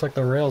 Looks like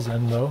the rail's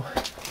end though.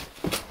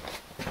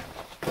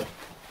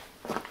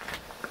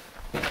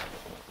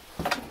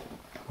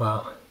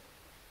 Wow.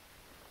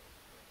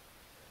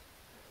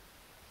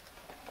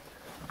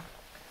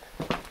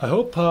 I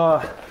hope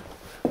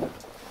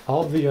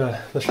all the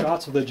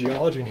shots of the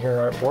geology in here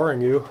aren't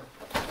boring you.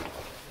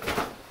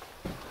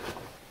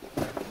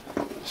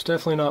 It's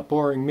definitely not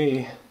boring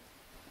me.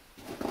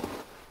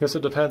 Guess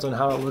it depends on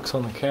how it looks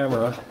on the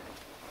camera.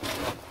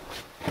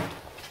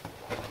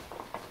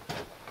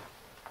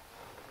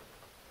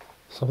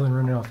 Something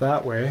running off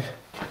that way.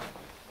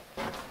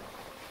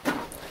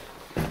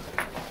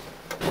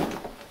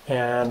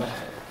 And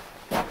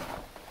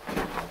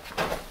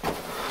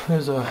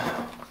there's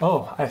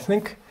oh, I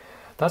think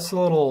that's the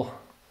little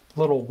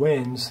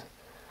winze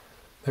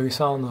that we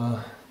saw in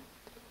the...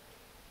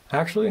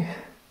 Actually,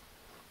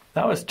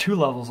 that was 2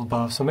 levels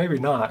above, so maybe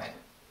not.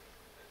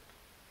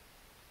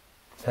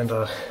 And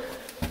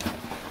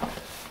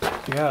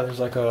yeah, there's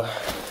like a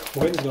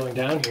winze going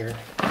down here.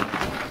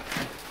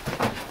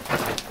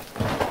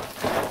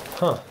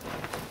 Huh.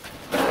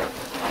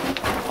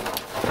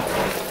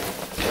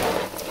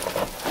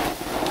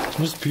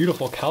 Just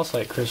beautiful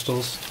calcite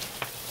crystals.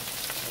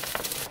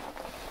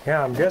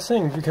 Yeah, I'm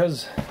guessing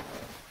because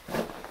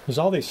there's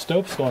all these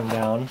stopes going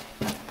down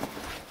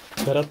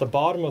that at the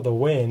bottom of the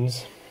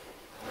winze,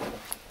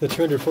 the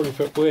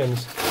 240-foot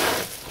winze,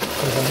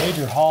 there's a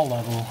major haul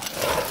level.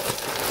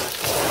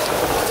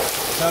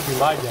 That'd be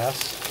my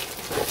guess.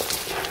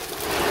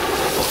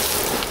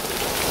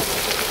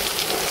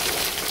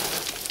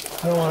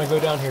 I don't want to go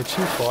down here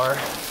too far.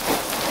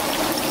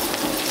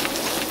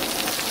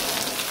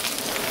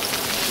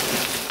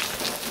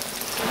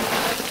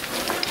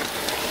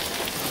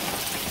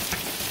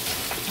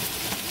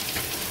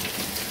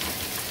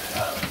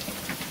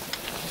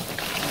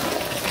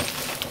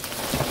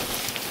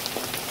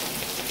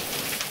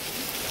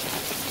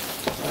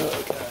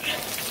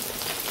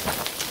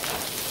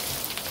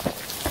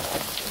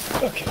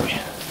 Okay.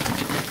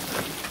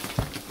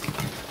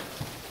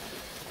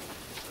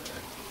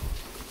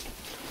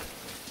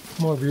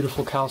 More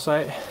beautiful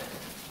calcite.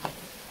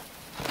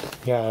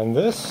 Yeah, and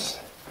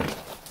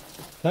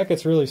that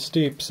gets really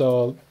steep,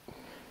 so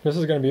this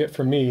is going to be it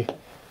for me.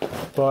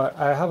 But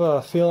I have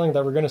a feeling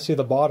that we're going to see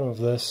the bottom of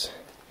this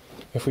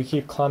if we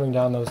keep climbing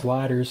down those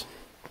ladders.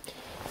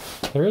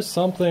 There is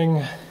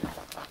something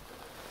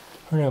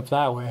running up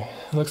that way.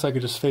 It looks like it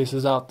just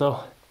faces out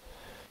though.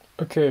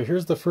 Okay,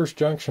 here's the first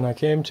junction I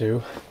came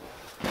to.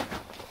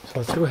 So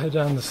let's go ahead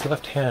down this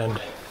left-hand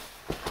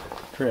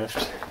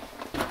drift.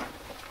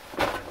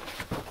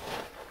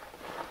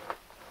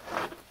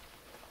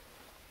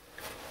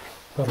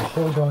 Got a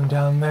hole going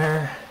down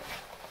there.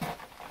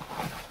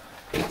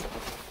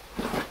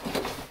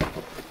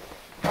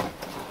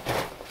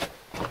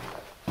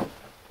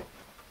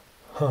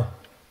 Huh.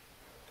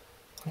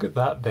 Look at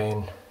that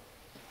vein.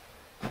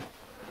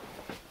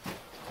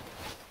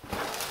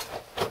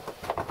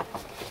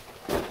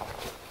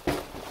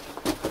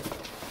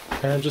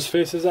 And it just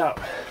faces out.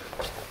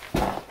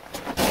 Now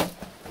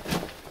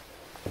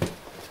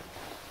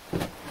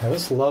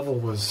this level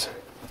was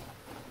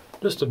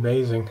just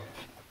amazing.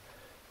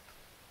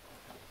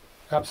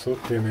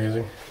 Absolutely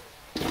amazing.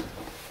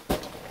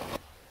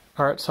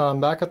 Alright, so I'm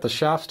back at the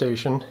shaft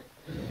station,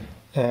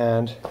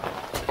 and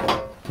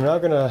I'm now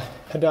gonna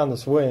head down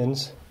this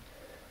winze.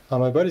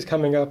 My buddy's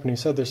coming up and he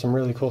said there's some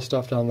really cool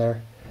stuff down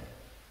there.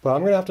 But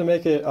I'm gonna have to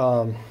make it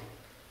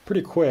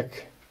pretty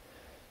quick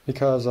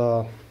because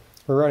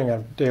we're running out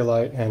of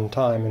daylight and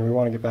time and we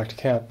want to get back to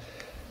camp.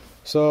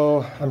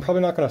 So I'm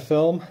probably not gonna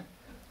film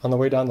on the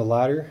way down the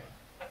ladder,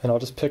 and I'll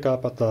just pick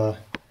up at the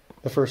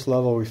first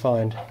level we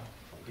find.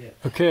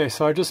 Okay,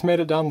 so I just made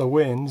it down the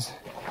winze,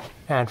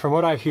 and from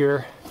what I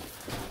hear,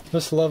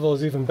 this level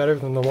is even better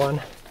than the one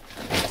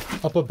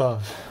up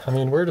above. I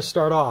mean, where to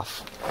start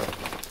off?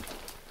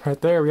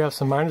 Right there we have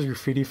some miners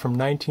graffiti from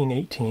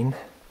 1918.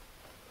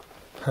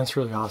 That's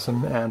really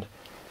awesome, and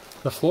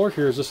the floor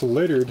here is just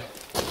littered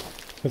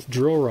with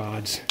drill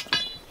rods.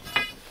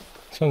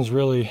 This one's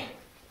really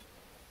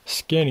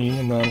skinny,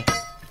 and then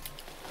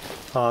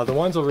the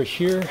ones over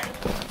here,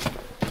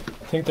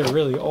 I think they're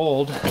really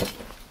old.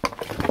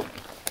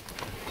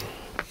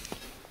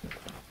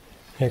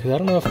 Yeah,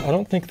 because I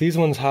don't think these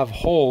ones have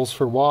holes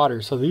for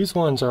water. So these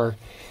ones are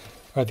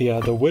the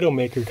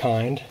Widowmaker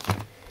kind.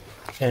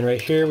 And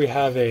right here we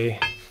have a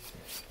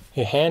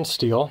hand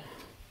steel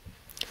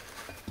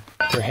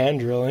for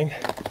hand drilling.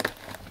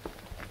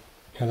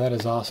 Yeah, that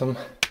is awesome.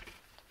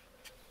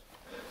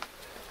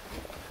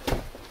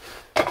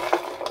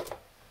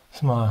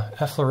 Some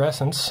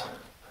efflorescence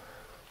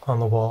on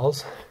the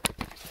walls.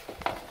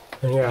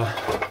 And yeah,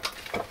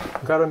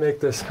 I've got to make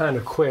this kind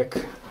of quick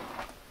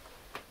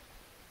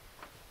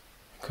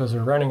because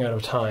we're running out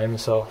of time,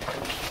 so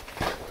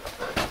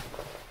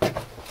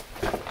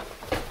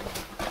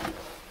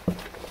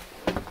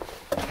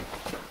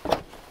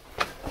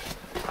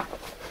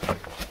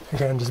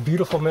again, just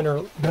beautiful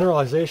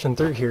mineralization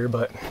through here,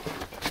 but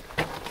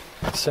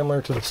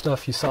similar to the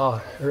stuff you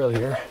saw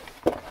earlier.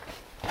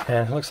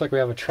 And it looks like we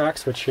have a track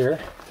switch here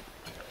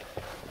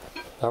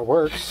that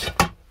works.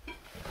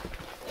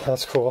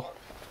 That's cool.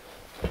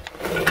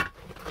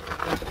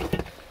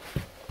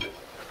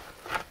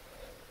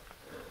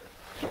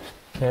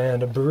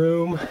 And a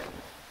broom.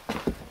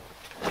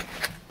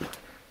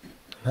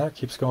 That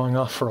keeps going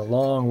off for a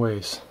long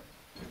ways.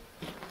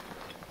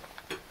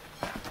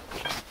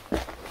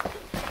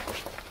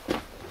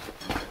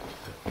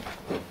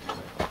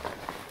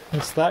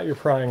 What's that you're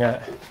prying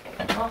at?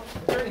 Well, I'm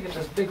trying to get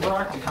this big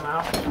rock to come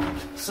out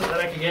so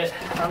that I can get,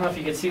 I don't know if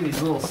you can see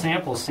these little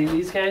samples. See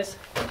these guys?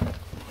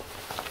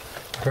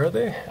 Where are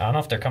they? I don't know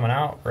if they're coming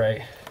out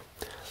right.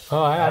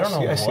 Oh, I don't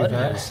know I see what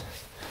that. it is.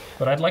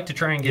 But I'd like to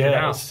try and get it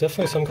out. Yeah, it's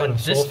definitely some kind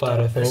of this sulfide,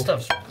 I think. This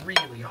stuff's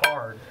really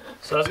hard.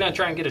 So I was going to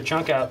try and get a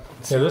chunk out.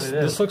 Yeah,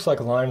 this looks like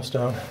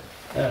limestone.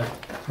 Yeah.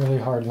 Really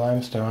hard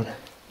limestone.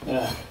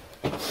 Yeah.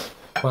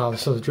 Wow,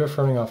 so the drift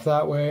running off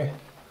that way.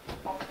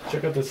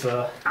 Check out this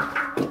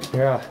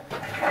Yeah.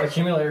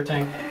 accumulator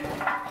tank.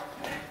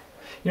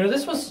 You know,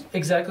 this was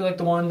exactly like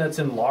the one that's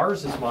in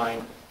Lars's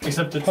mine,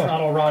 except it's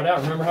not all rotted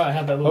out. Remember how I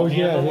had that little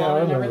handle yeah, on I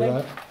it and remember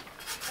everything?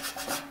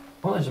 that.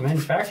 Well, there's a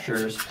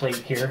manufacturer's plate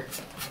here.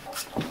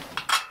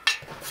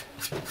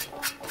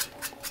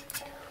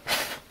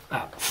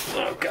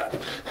 Oh god,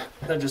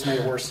 that just made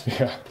it worse.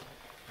 Yeah.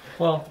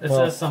 Well, it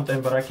says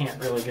something, but I can't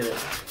really get it.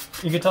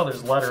 You can tell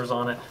there's letters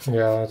on it.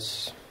 Yeah,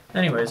 it's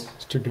Anyways,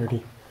 too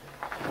dirty.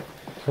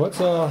 What's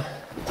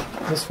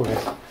this way?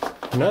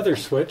 Another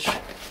switch.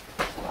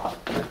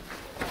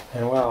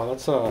 And wow,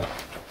 that's a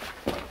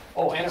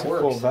and it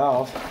cool works.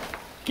 valve.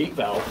 Gate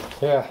valve.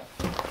 Yeah.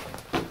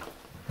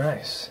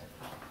 Nice.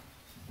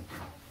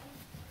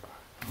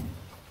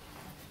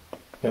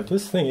 Yeah,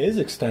 this thing is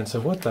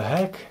extensive. What the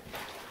heck?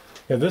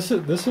 Yeah, this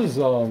is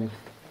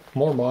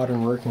more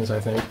modern workings, I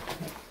think.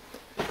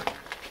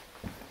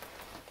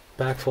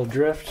 Backfill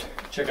drift.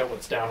 Check out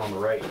what's down on the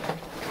right.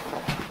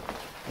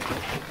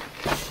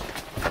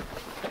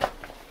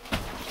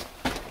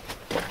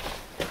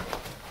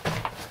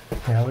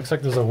 looks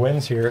like there's a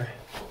winze here.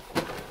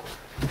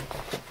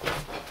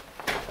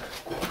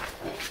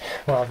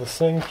 Wow, this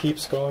thing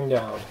keeps going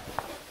down.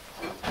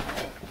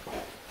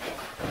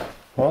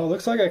 Well, it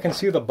looks like I can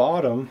see the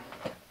bottom.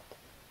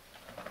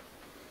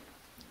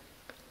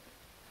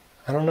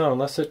 I don't know,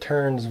 unless it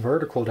turns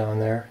vertical down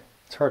there.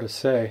 It's hard to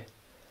say.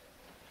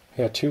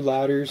 Yeah, 2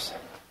 ladders.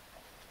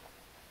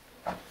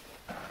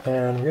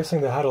 And I'm guessing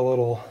they had a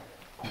little,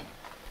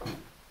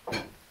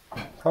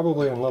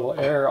 probably a little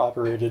air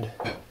operated,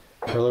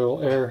 or a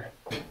little air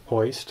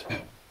hoist.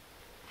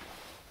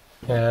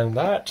 And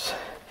that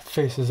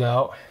faces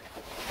out.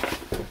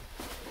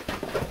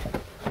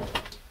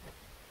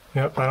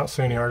 Yep, I don't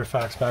see any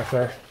artifacts back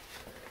there.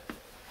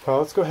 Well,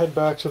 let's go head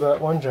back to that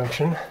one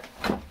junction.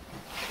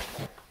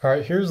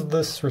 Alright, here's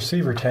this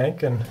receiver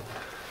tank, and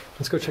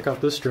let's go check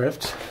out this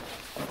drift.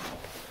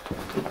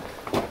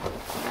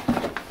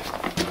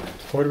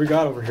 What do we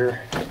got over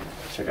here?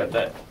 Check out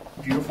that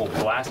beautiful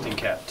blasting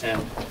cap tin.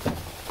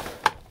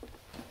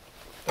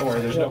 Don't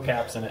worry, there's no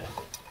caps in it.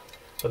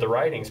 But the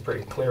writing's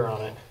pretty clear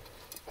on it.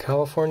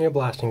 California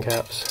blasting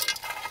caps.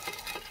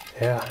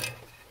 Yeah.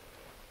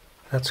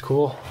 That's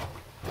cool.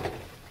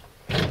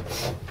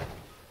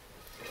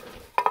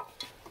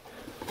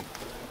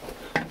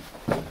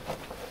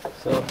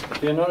 So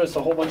you'll notice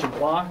a whole bunch of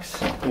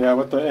blocks. Yeah,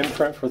 with the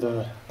imprint for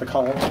the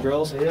columns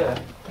drills. Yeah.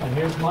 And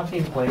here's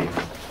mucking plates.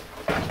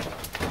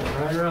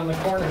 Right around the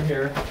corner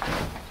here.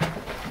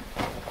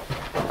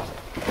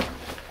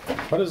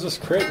 What is this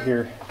crate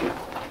here?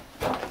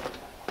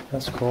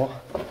 That's cool.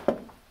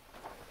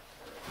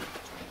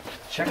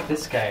 Check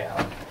this guy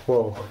out.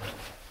 Whoa.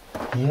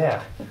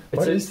 Yeah.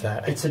 What is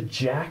that? It's a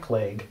jack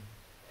leg.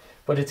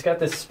 But it's got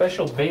this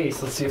special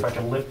base. Let's see if I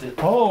can lift it.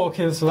 Oh,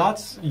 okay, so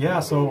that's, yeah,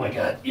 so... Oh my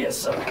god,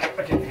 yes,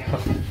 okay.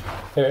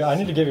 Hey, I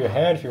need to give you a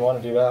hand if you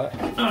want to do that.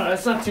 No,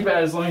 that's not too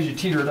bad as long as you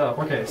teeter it up.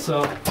 Okay,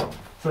 so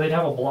they'd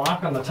have a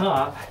block on the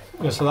top.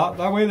 Yeah, so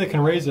that way they can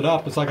raise it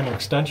up. It's like an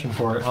extension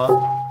for it, huh?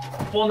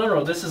 Well,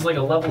 no, this is like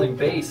a leveling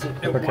base.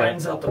 It Okay.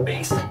 winds out the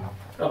base.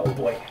 Oh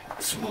boy,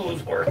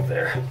 smooth work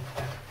there.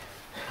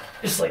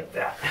 Just like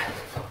that.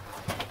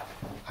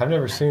 I've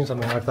never seen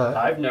something like that.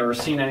 I've never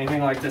seen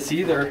anything like this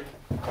either.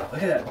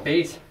 Look at that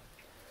base.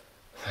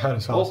 That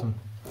is awesome.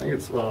 I think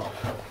it's, well,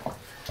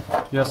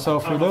 Yeah, so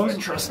for those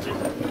trusted.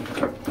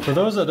 For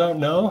those that don't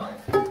know,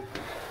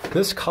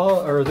 this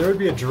column, or there would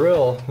be a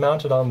drill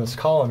mounted on this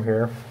column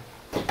here.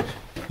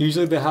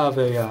 Usually they have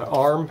a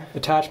arm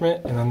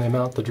attachment, and then they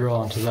mount the drill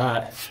onto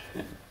that,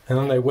 and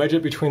then they wedge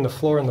it between the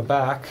floor and the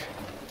back.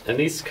 And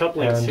these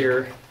couplings And-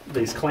 here,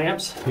 these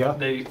clamps, Yeah.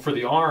 they for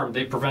the arm,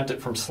 they prevent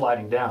it from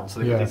sliding down.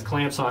 So they Yeah. put these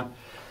clamps on,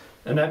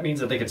 and that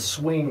means that they could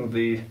swing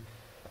the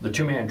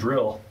two-man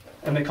drill.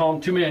 And they call them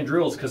two-man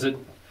drills because I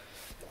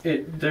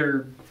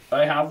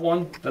have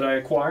one that I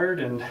acquired,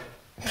 and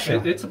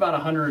it's about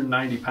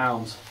 190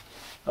 pounds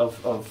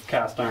of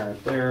cast iron.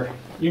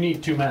 You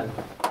need 2 men.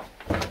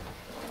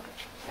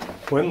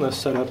 Windlass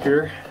set up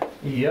here.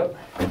 Yep.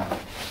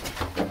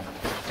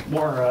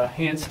 More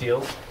hand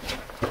steels.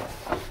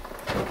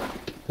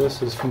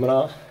 This is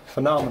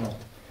phenomenal.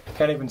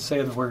 Can't even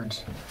say the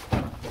words.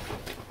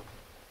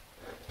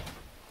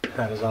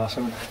 That is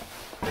awesome.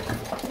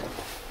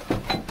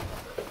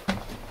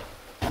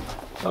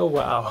 Oh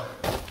wow.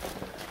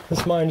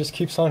 This mine just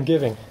keeps on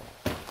giving.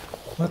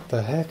 What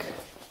the heck?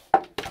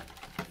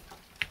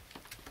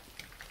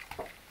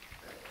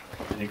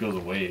 It goes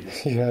away.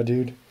 Yeah,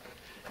 dude.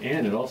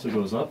 And it also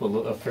goes up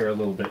a fair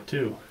little bit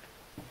too.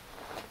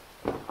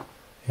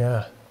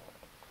 Yeah.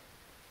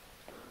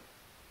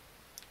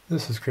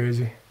 This is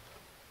crazy.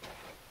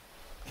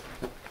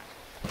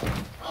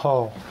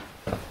 Oh.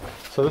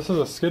 So this is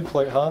a skid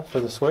plate, huh, for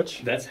the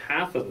switch? That's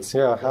half of the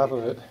Yeah, half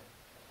of it.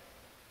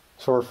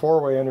 So we're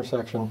 4-way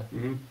intersection.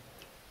 Mm-hmm.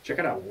 Check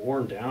out how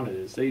worn down it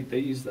is. They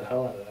use the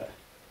hell out of that.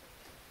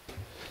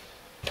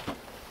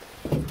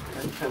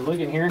 And look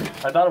in here.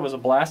 I thought it was a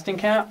blasting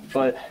cap,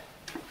 but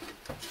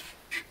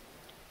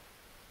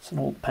it's an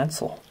old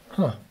pencil.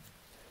 Huh.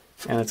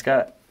 And it's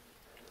got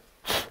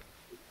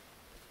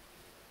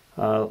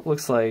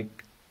looks like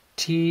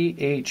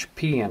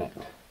THP in it,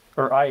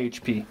 or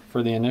IHP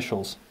for the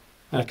initials,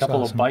 and a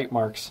couple of bite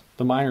marks.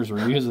 The miners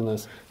were using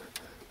this.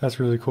 That's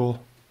really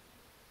cool.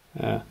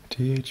 Yeah.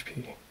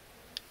 THP.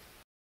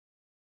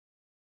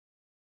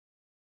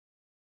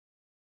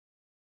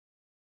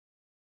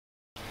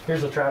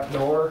 Here's a trap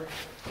door.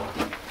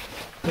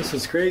 This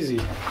is crazy.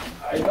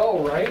 I know,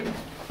 right?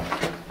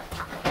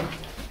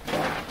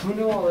 Who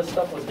knew all this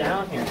stuff was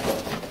down here?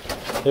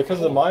 Yeah, because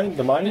the mining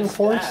What's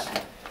reports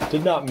that?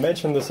 did not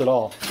mention this at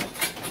all.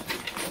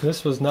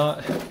 This was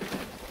not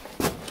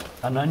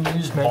An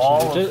unused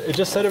ball. mentioned. It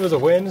just said it was a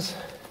winze.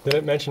 They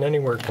didn't mention any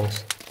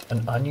workings.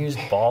 An unused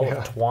ball Yeah.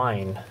 of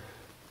twine.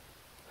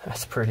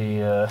 That's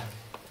pretty.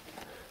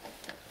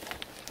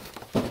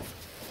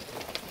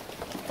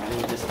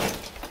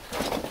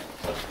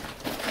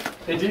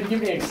 It did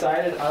get me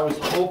excited. I was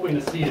hoping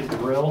to see a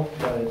drill,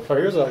 but Oh,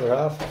 here's the other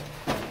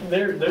half.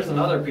 there's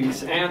another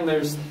piece, and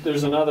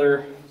there's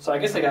another. So I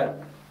guess I got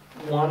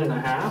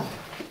 1.5.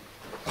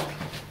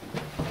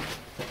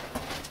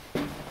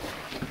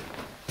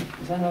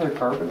 that another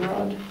carbon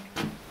rod?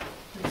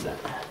 What is that?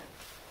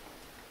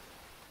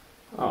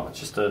 Oh, it's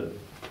just a,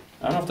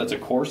 I don't know if that's a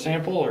core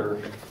sample or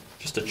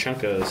just a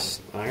chunk of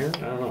iron. I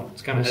don't know.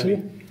 It's kind of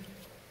heavy.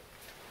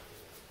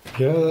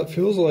 Yeah, that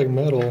feels like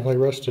metal, like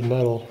rusted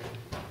metal.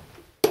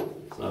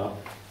 So,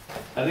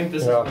 I think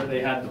this is where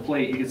they had the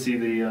plate. You can see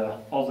the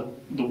all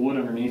the wood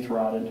underneath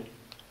rotted.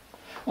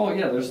 Oh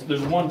yeah,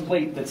 there's one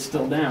plate that's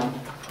still down.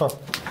 Huh.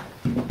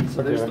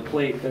 So there's the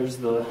plate. There's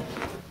the.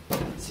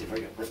 Let's see if I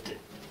can lift it.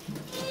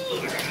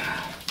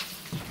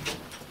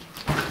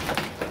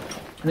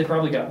 They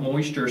probably got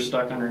moisture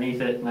stuck underneath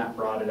it, and that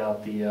rotted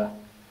out the.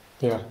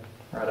 Right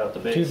out the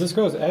base. Geez, this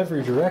goes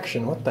every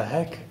direction. What the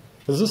heck?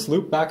 Does this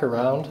loop back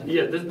around?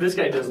 Yeah, this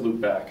guy does loop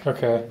back.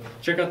 Okay.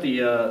 Check out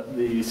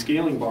the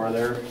scaling bar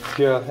there.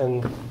 Yeah,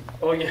 and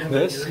oh yeah,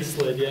 this the grease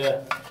lid,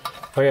 yeah.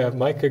 Oh yeah,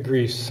 mica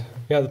grease.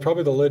 Yeah,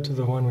 probably the lid to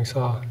the one we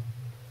saw.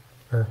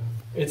 Or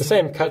it's the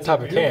same type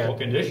of can.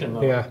 Condition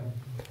though. Yeah.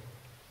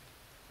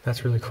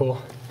 That's really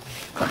cool.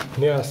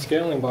 And yeah,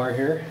 scaling bar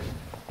here.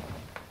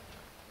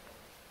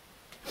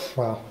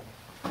 Wow.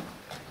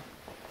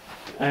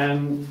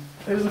 And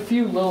there's a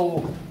few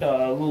little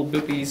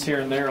bippies here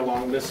and there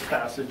along this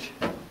passage.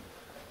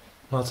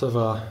 Lots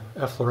of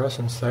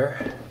efflorescence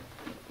there.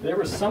 There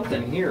was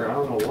something here, I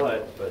don't know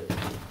what, but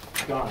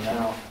it's gone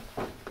now.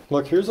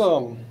 Look, here's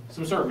some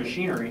sort of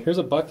machinery. Here's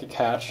a bucket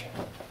catch.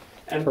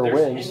 And for there's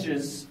wings.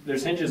 hinges.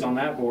 There's hinges on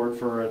that board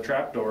for a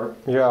trapdoor.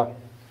 Yeah.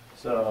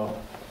 So.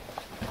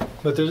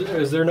 But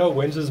is there no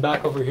winches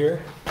back over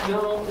here?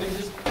 No, they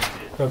just.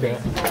 Okay.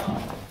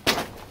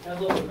 A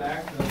little bit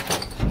back. Though.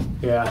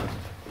 Yeah.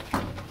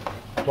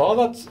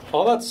 Well,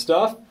 all that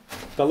stuff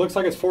that looks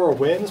like it's for a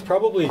winds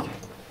probably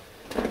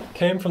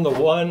came from the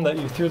one that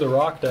you threw the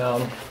rock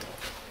down,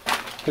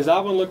 because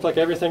that one looked like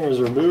everything was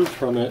removed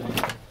from it.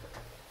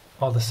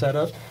 All the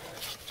setup.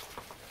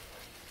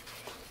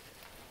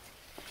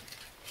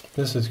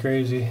 This is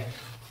crazy.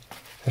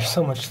 There's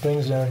so much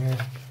things down here.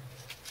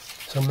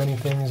 So many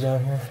things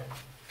down here.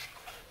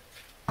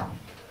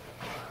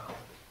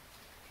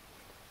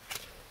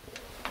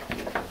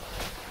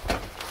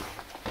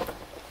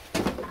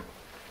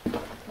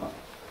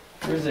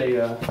 There's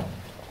a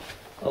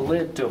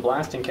lid to a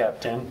blasting cap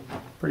tin.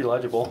 Pretty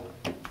legible.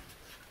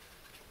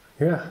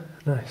 Yeah,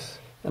 nice.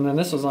 And then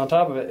this was on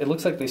top of it. It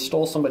looks like they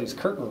stole somebody's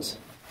curtains.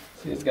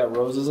 See, it's got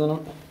roses in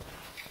them.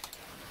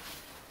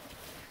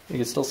 You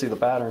can still see the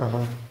pattern.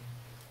 Uh-huh.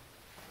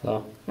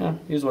 So, yeah,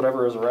 use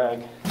whatever as a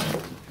rag.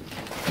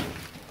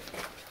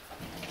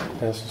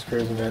 This is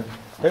crazy, man.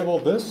 Hey, well,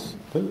 was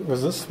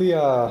this the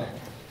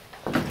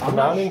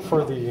mounting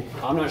for the...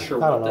 I'm not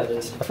sure I what don't know. that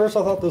is. At first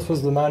I thought this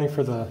was the mounting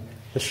for the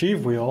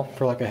sheave wheel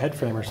for like a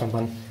headframe or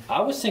something.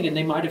 I was thinking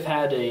they might have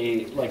had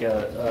a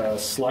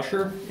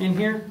slusher in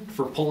here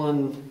for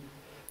pulling,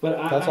 but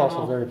That's I don't also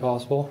know. very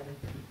possible.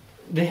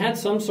 They had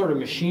some sort of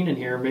machine in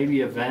here,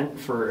 maybe a vent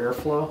for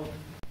airflow.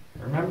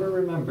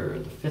 Remember,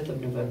 the 5th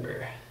of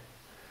November.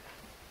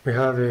 We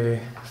have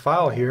a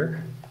file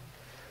here,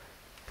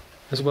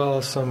 as well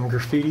as some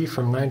graffiti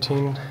from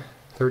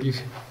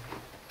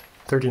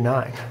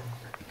 1939.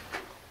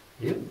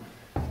 Yep.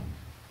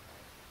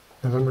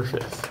 November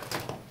 5th.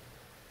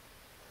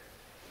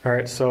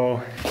 Alright,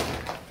 so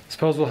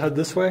suppose we'll head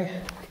this way?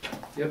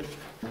 Yep.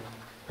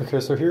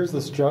 Okay, so here's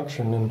this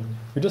junction, and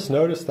we just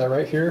noticed that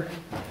right here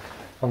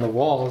on the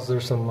walls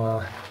there's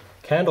some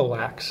candle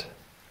wax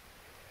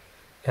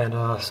and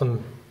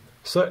some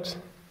soot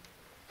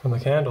from the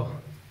candle.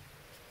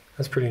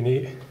 That's pretty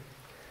neat.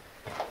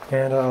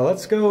 And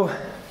let's go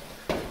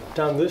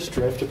down this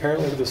drift.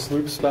 Apparently this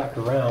loops back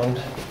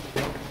around.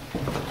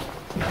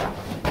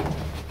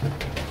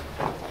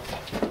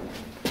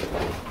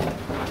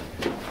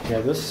 Yeah,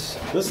 this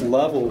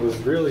level was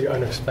really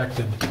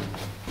unexpected.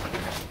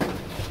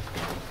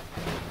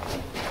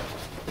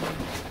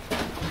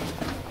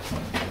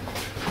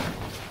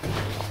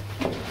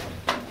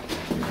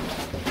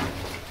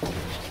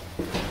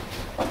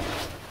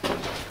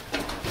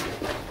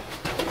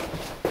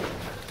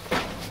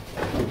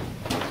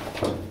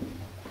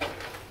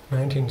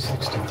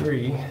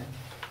 (1963,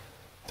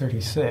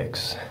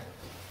 36,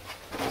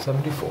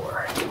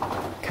 74).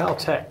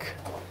 Caltech.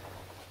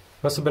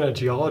 Must have been a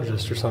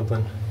geologist or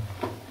something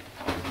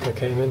that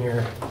came in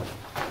here.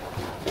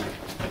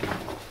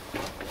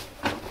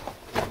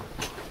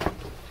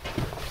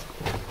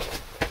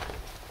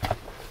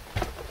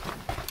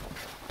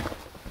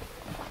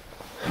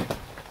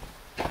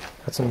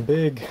 Got some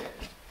big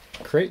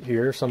crate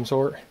here, some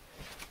sort.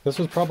 This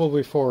was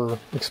probably for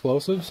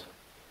explosives.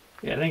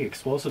 Yeah, I think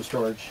explosive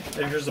storage.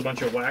 There's a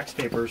bunch of wax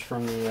papers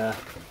from the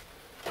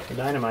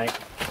dynamite.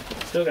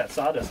 Still got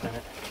sawdust in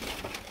it.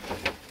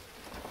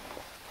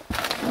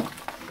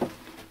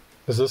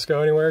 Does this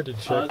go anywhere? Did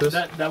you check this?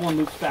 That one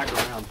loops back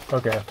around.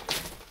 Okay.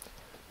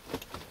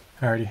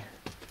 Alrighty.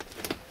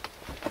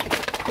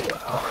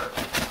 Wow.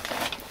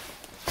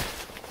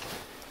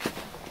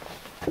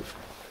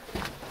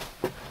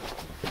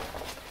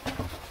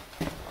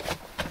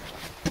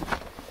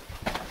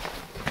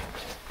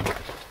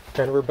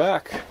 And we're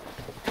back.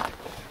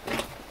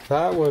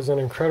 That was an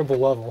incredible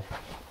level.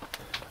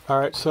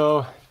 Alright,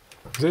 so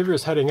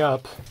Xavier's heading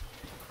up,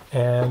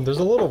 and there's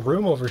a little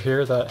room over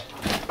here that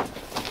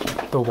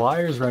the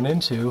wires run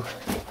into,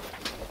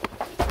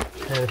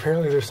 and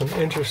apparently there's some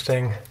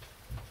interesting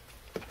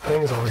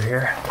things over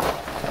here.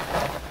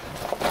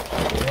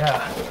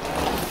 Yeah,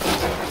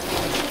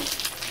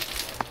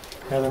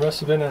 there must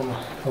have been an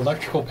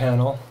electrical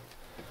panel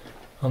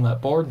on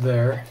that board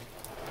there,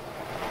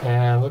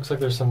 and it looks like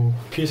there's some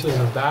pieces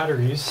of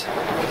batteries.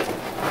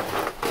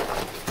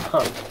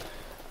 Huh.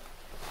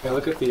 Yeah,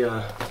 look at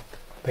the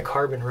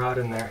carbon rod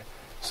in there.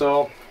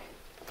 So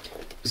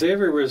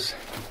Xavier was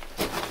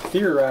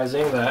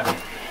theorizing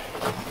that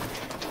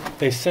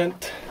they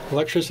sent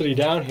electricity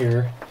down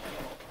here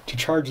to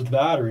charge the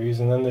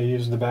batteries, and then they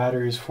used the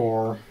batteries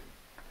for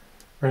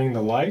running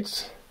the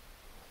lights.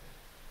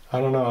 I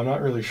don't know, I'm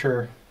not really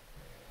sure.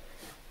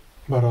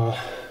 But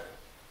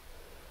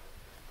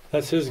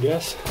that's his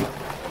guess.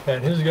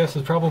 And his guess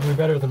is probably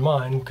better than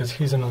mine because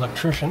he's an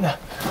electrician.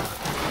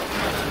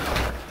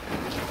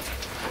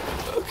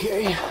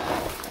 Okay.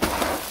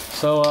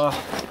 So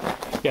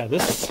yeah,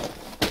 this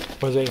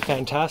was a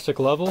fantastic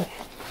level.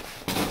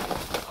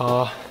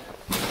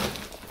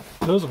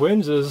 Those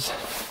winzes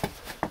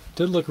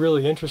did look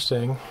really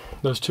interesting,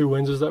 those two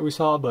winzes that we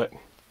saw, but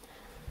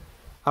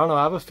I don't know,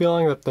 I have a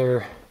feeling that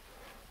they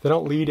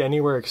don't lead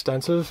anywhere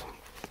extensive,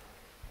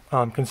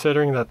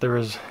 considering that they're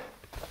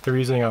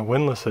using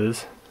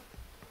windlasses.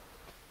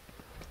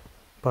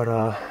 But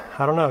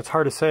I don't know, it's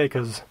hard to say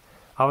because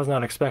I was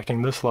not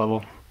expecting this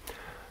level.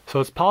 So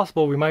it's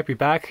possible we might be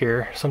back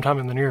here sometime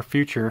in the near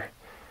future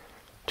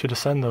to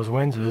descend those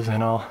winzes,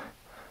 and I'll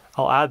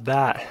add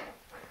that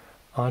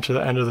onto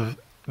the end of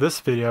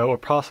this video, or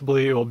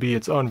possibly it will be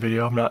its own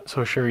video, I'm not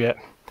so sure yet.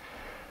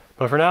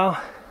 But for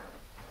now,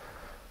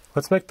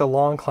 let's make the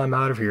long climb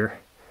out of here.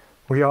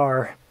 We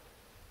are,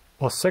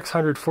 well,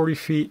 640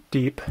 feet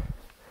deep,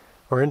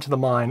 or into the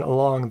mine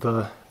along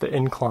the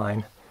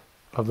incline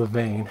of the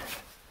vein.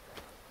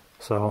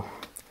 So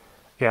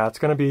yeah, it's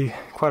going to be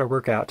quite a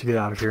workout to get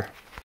out of here.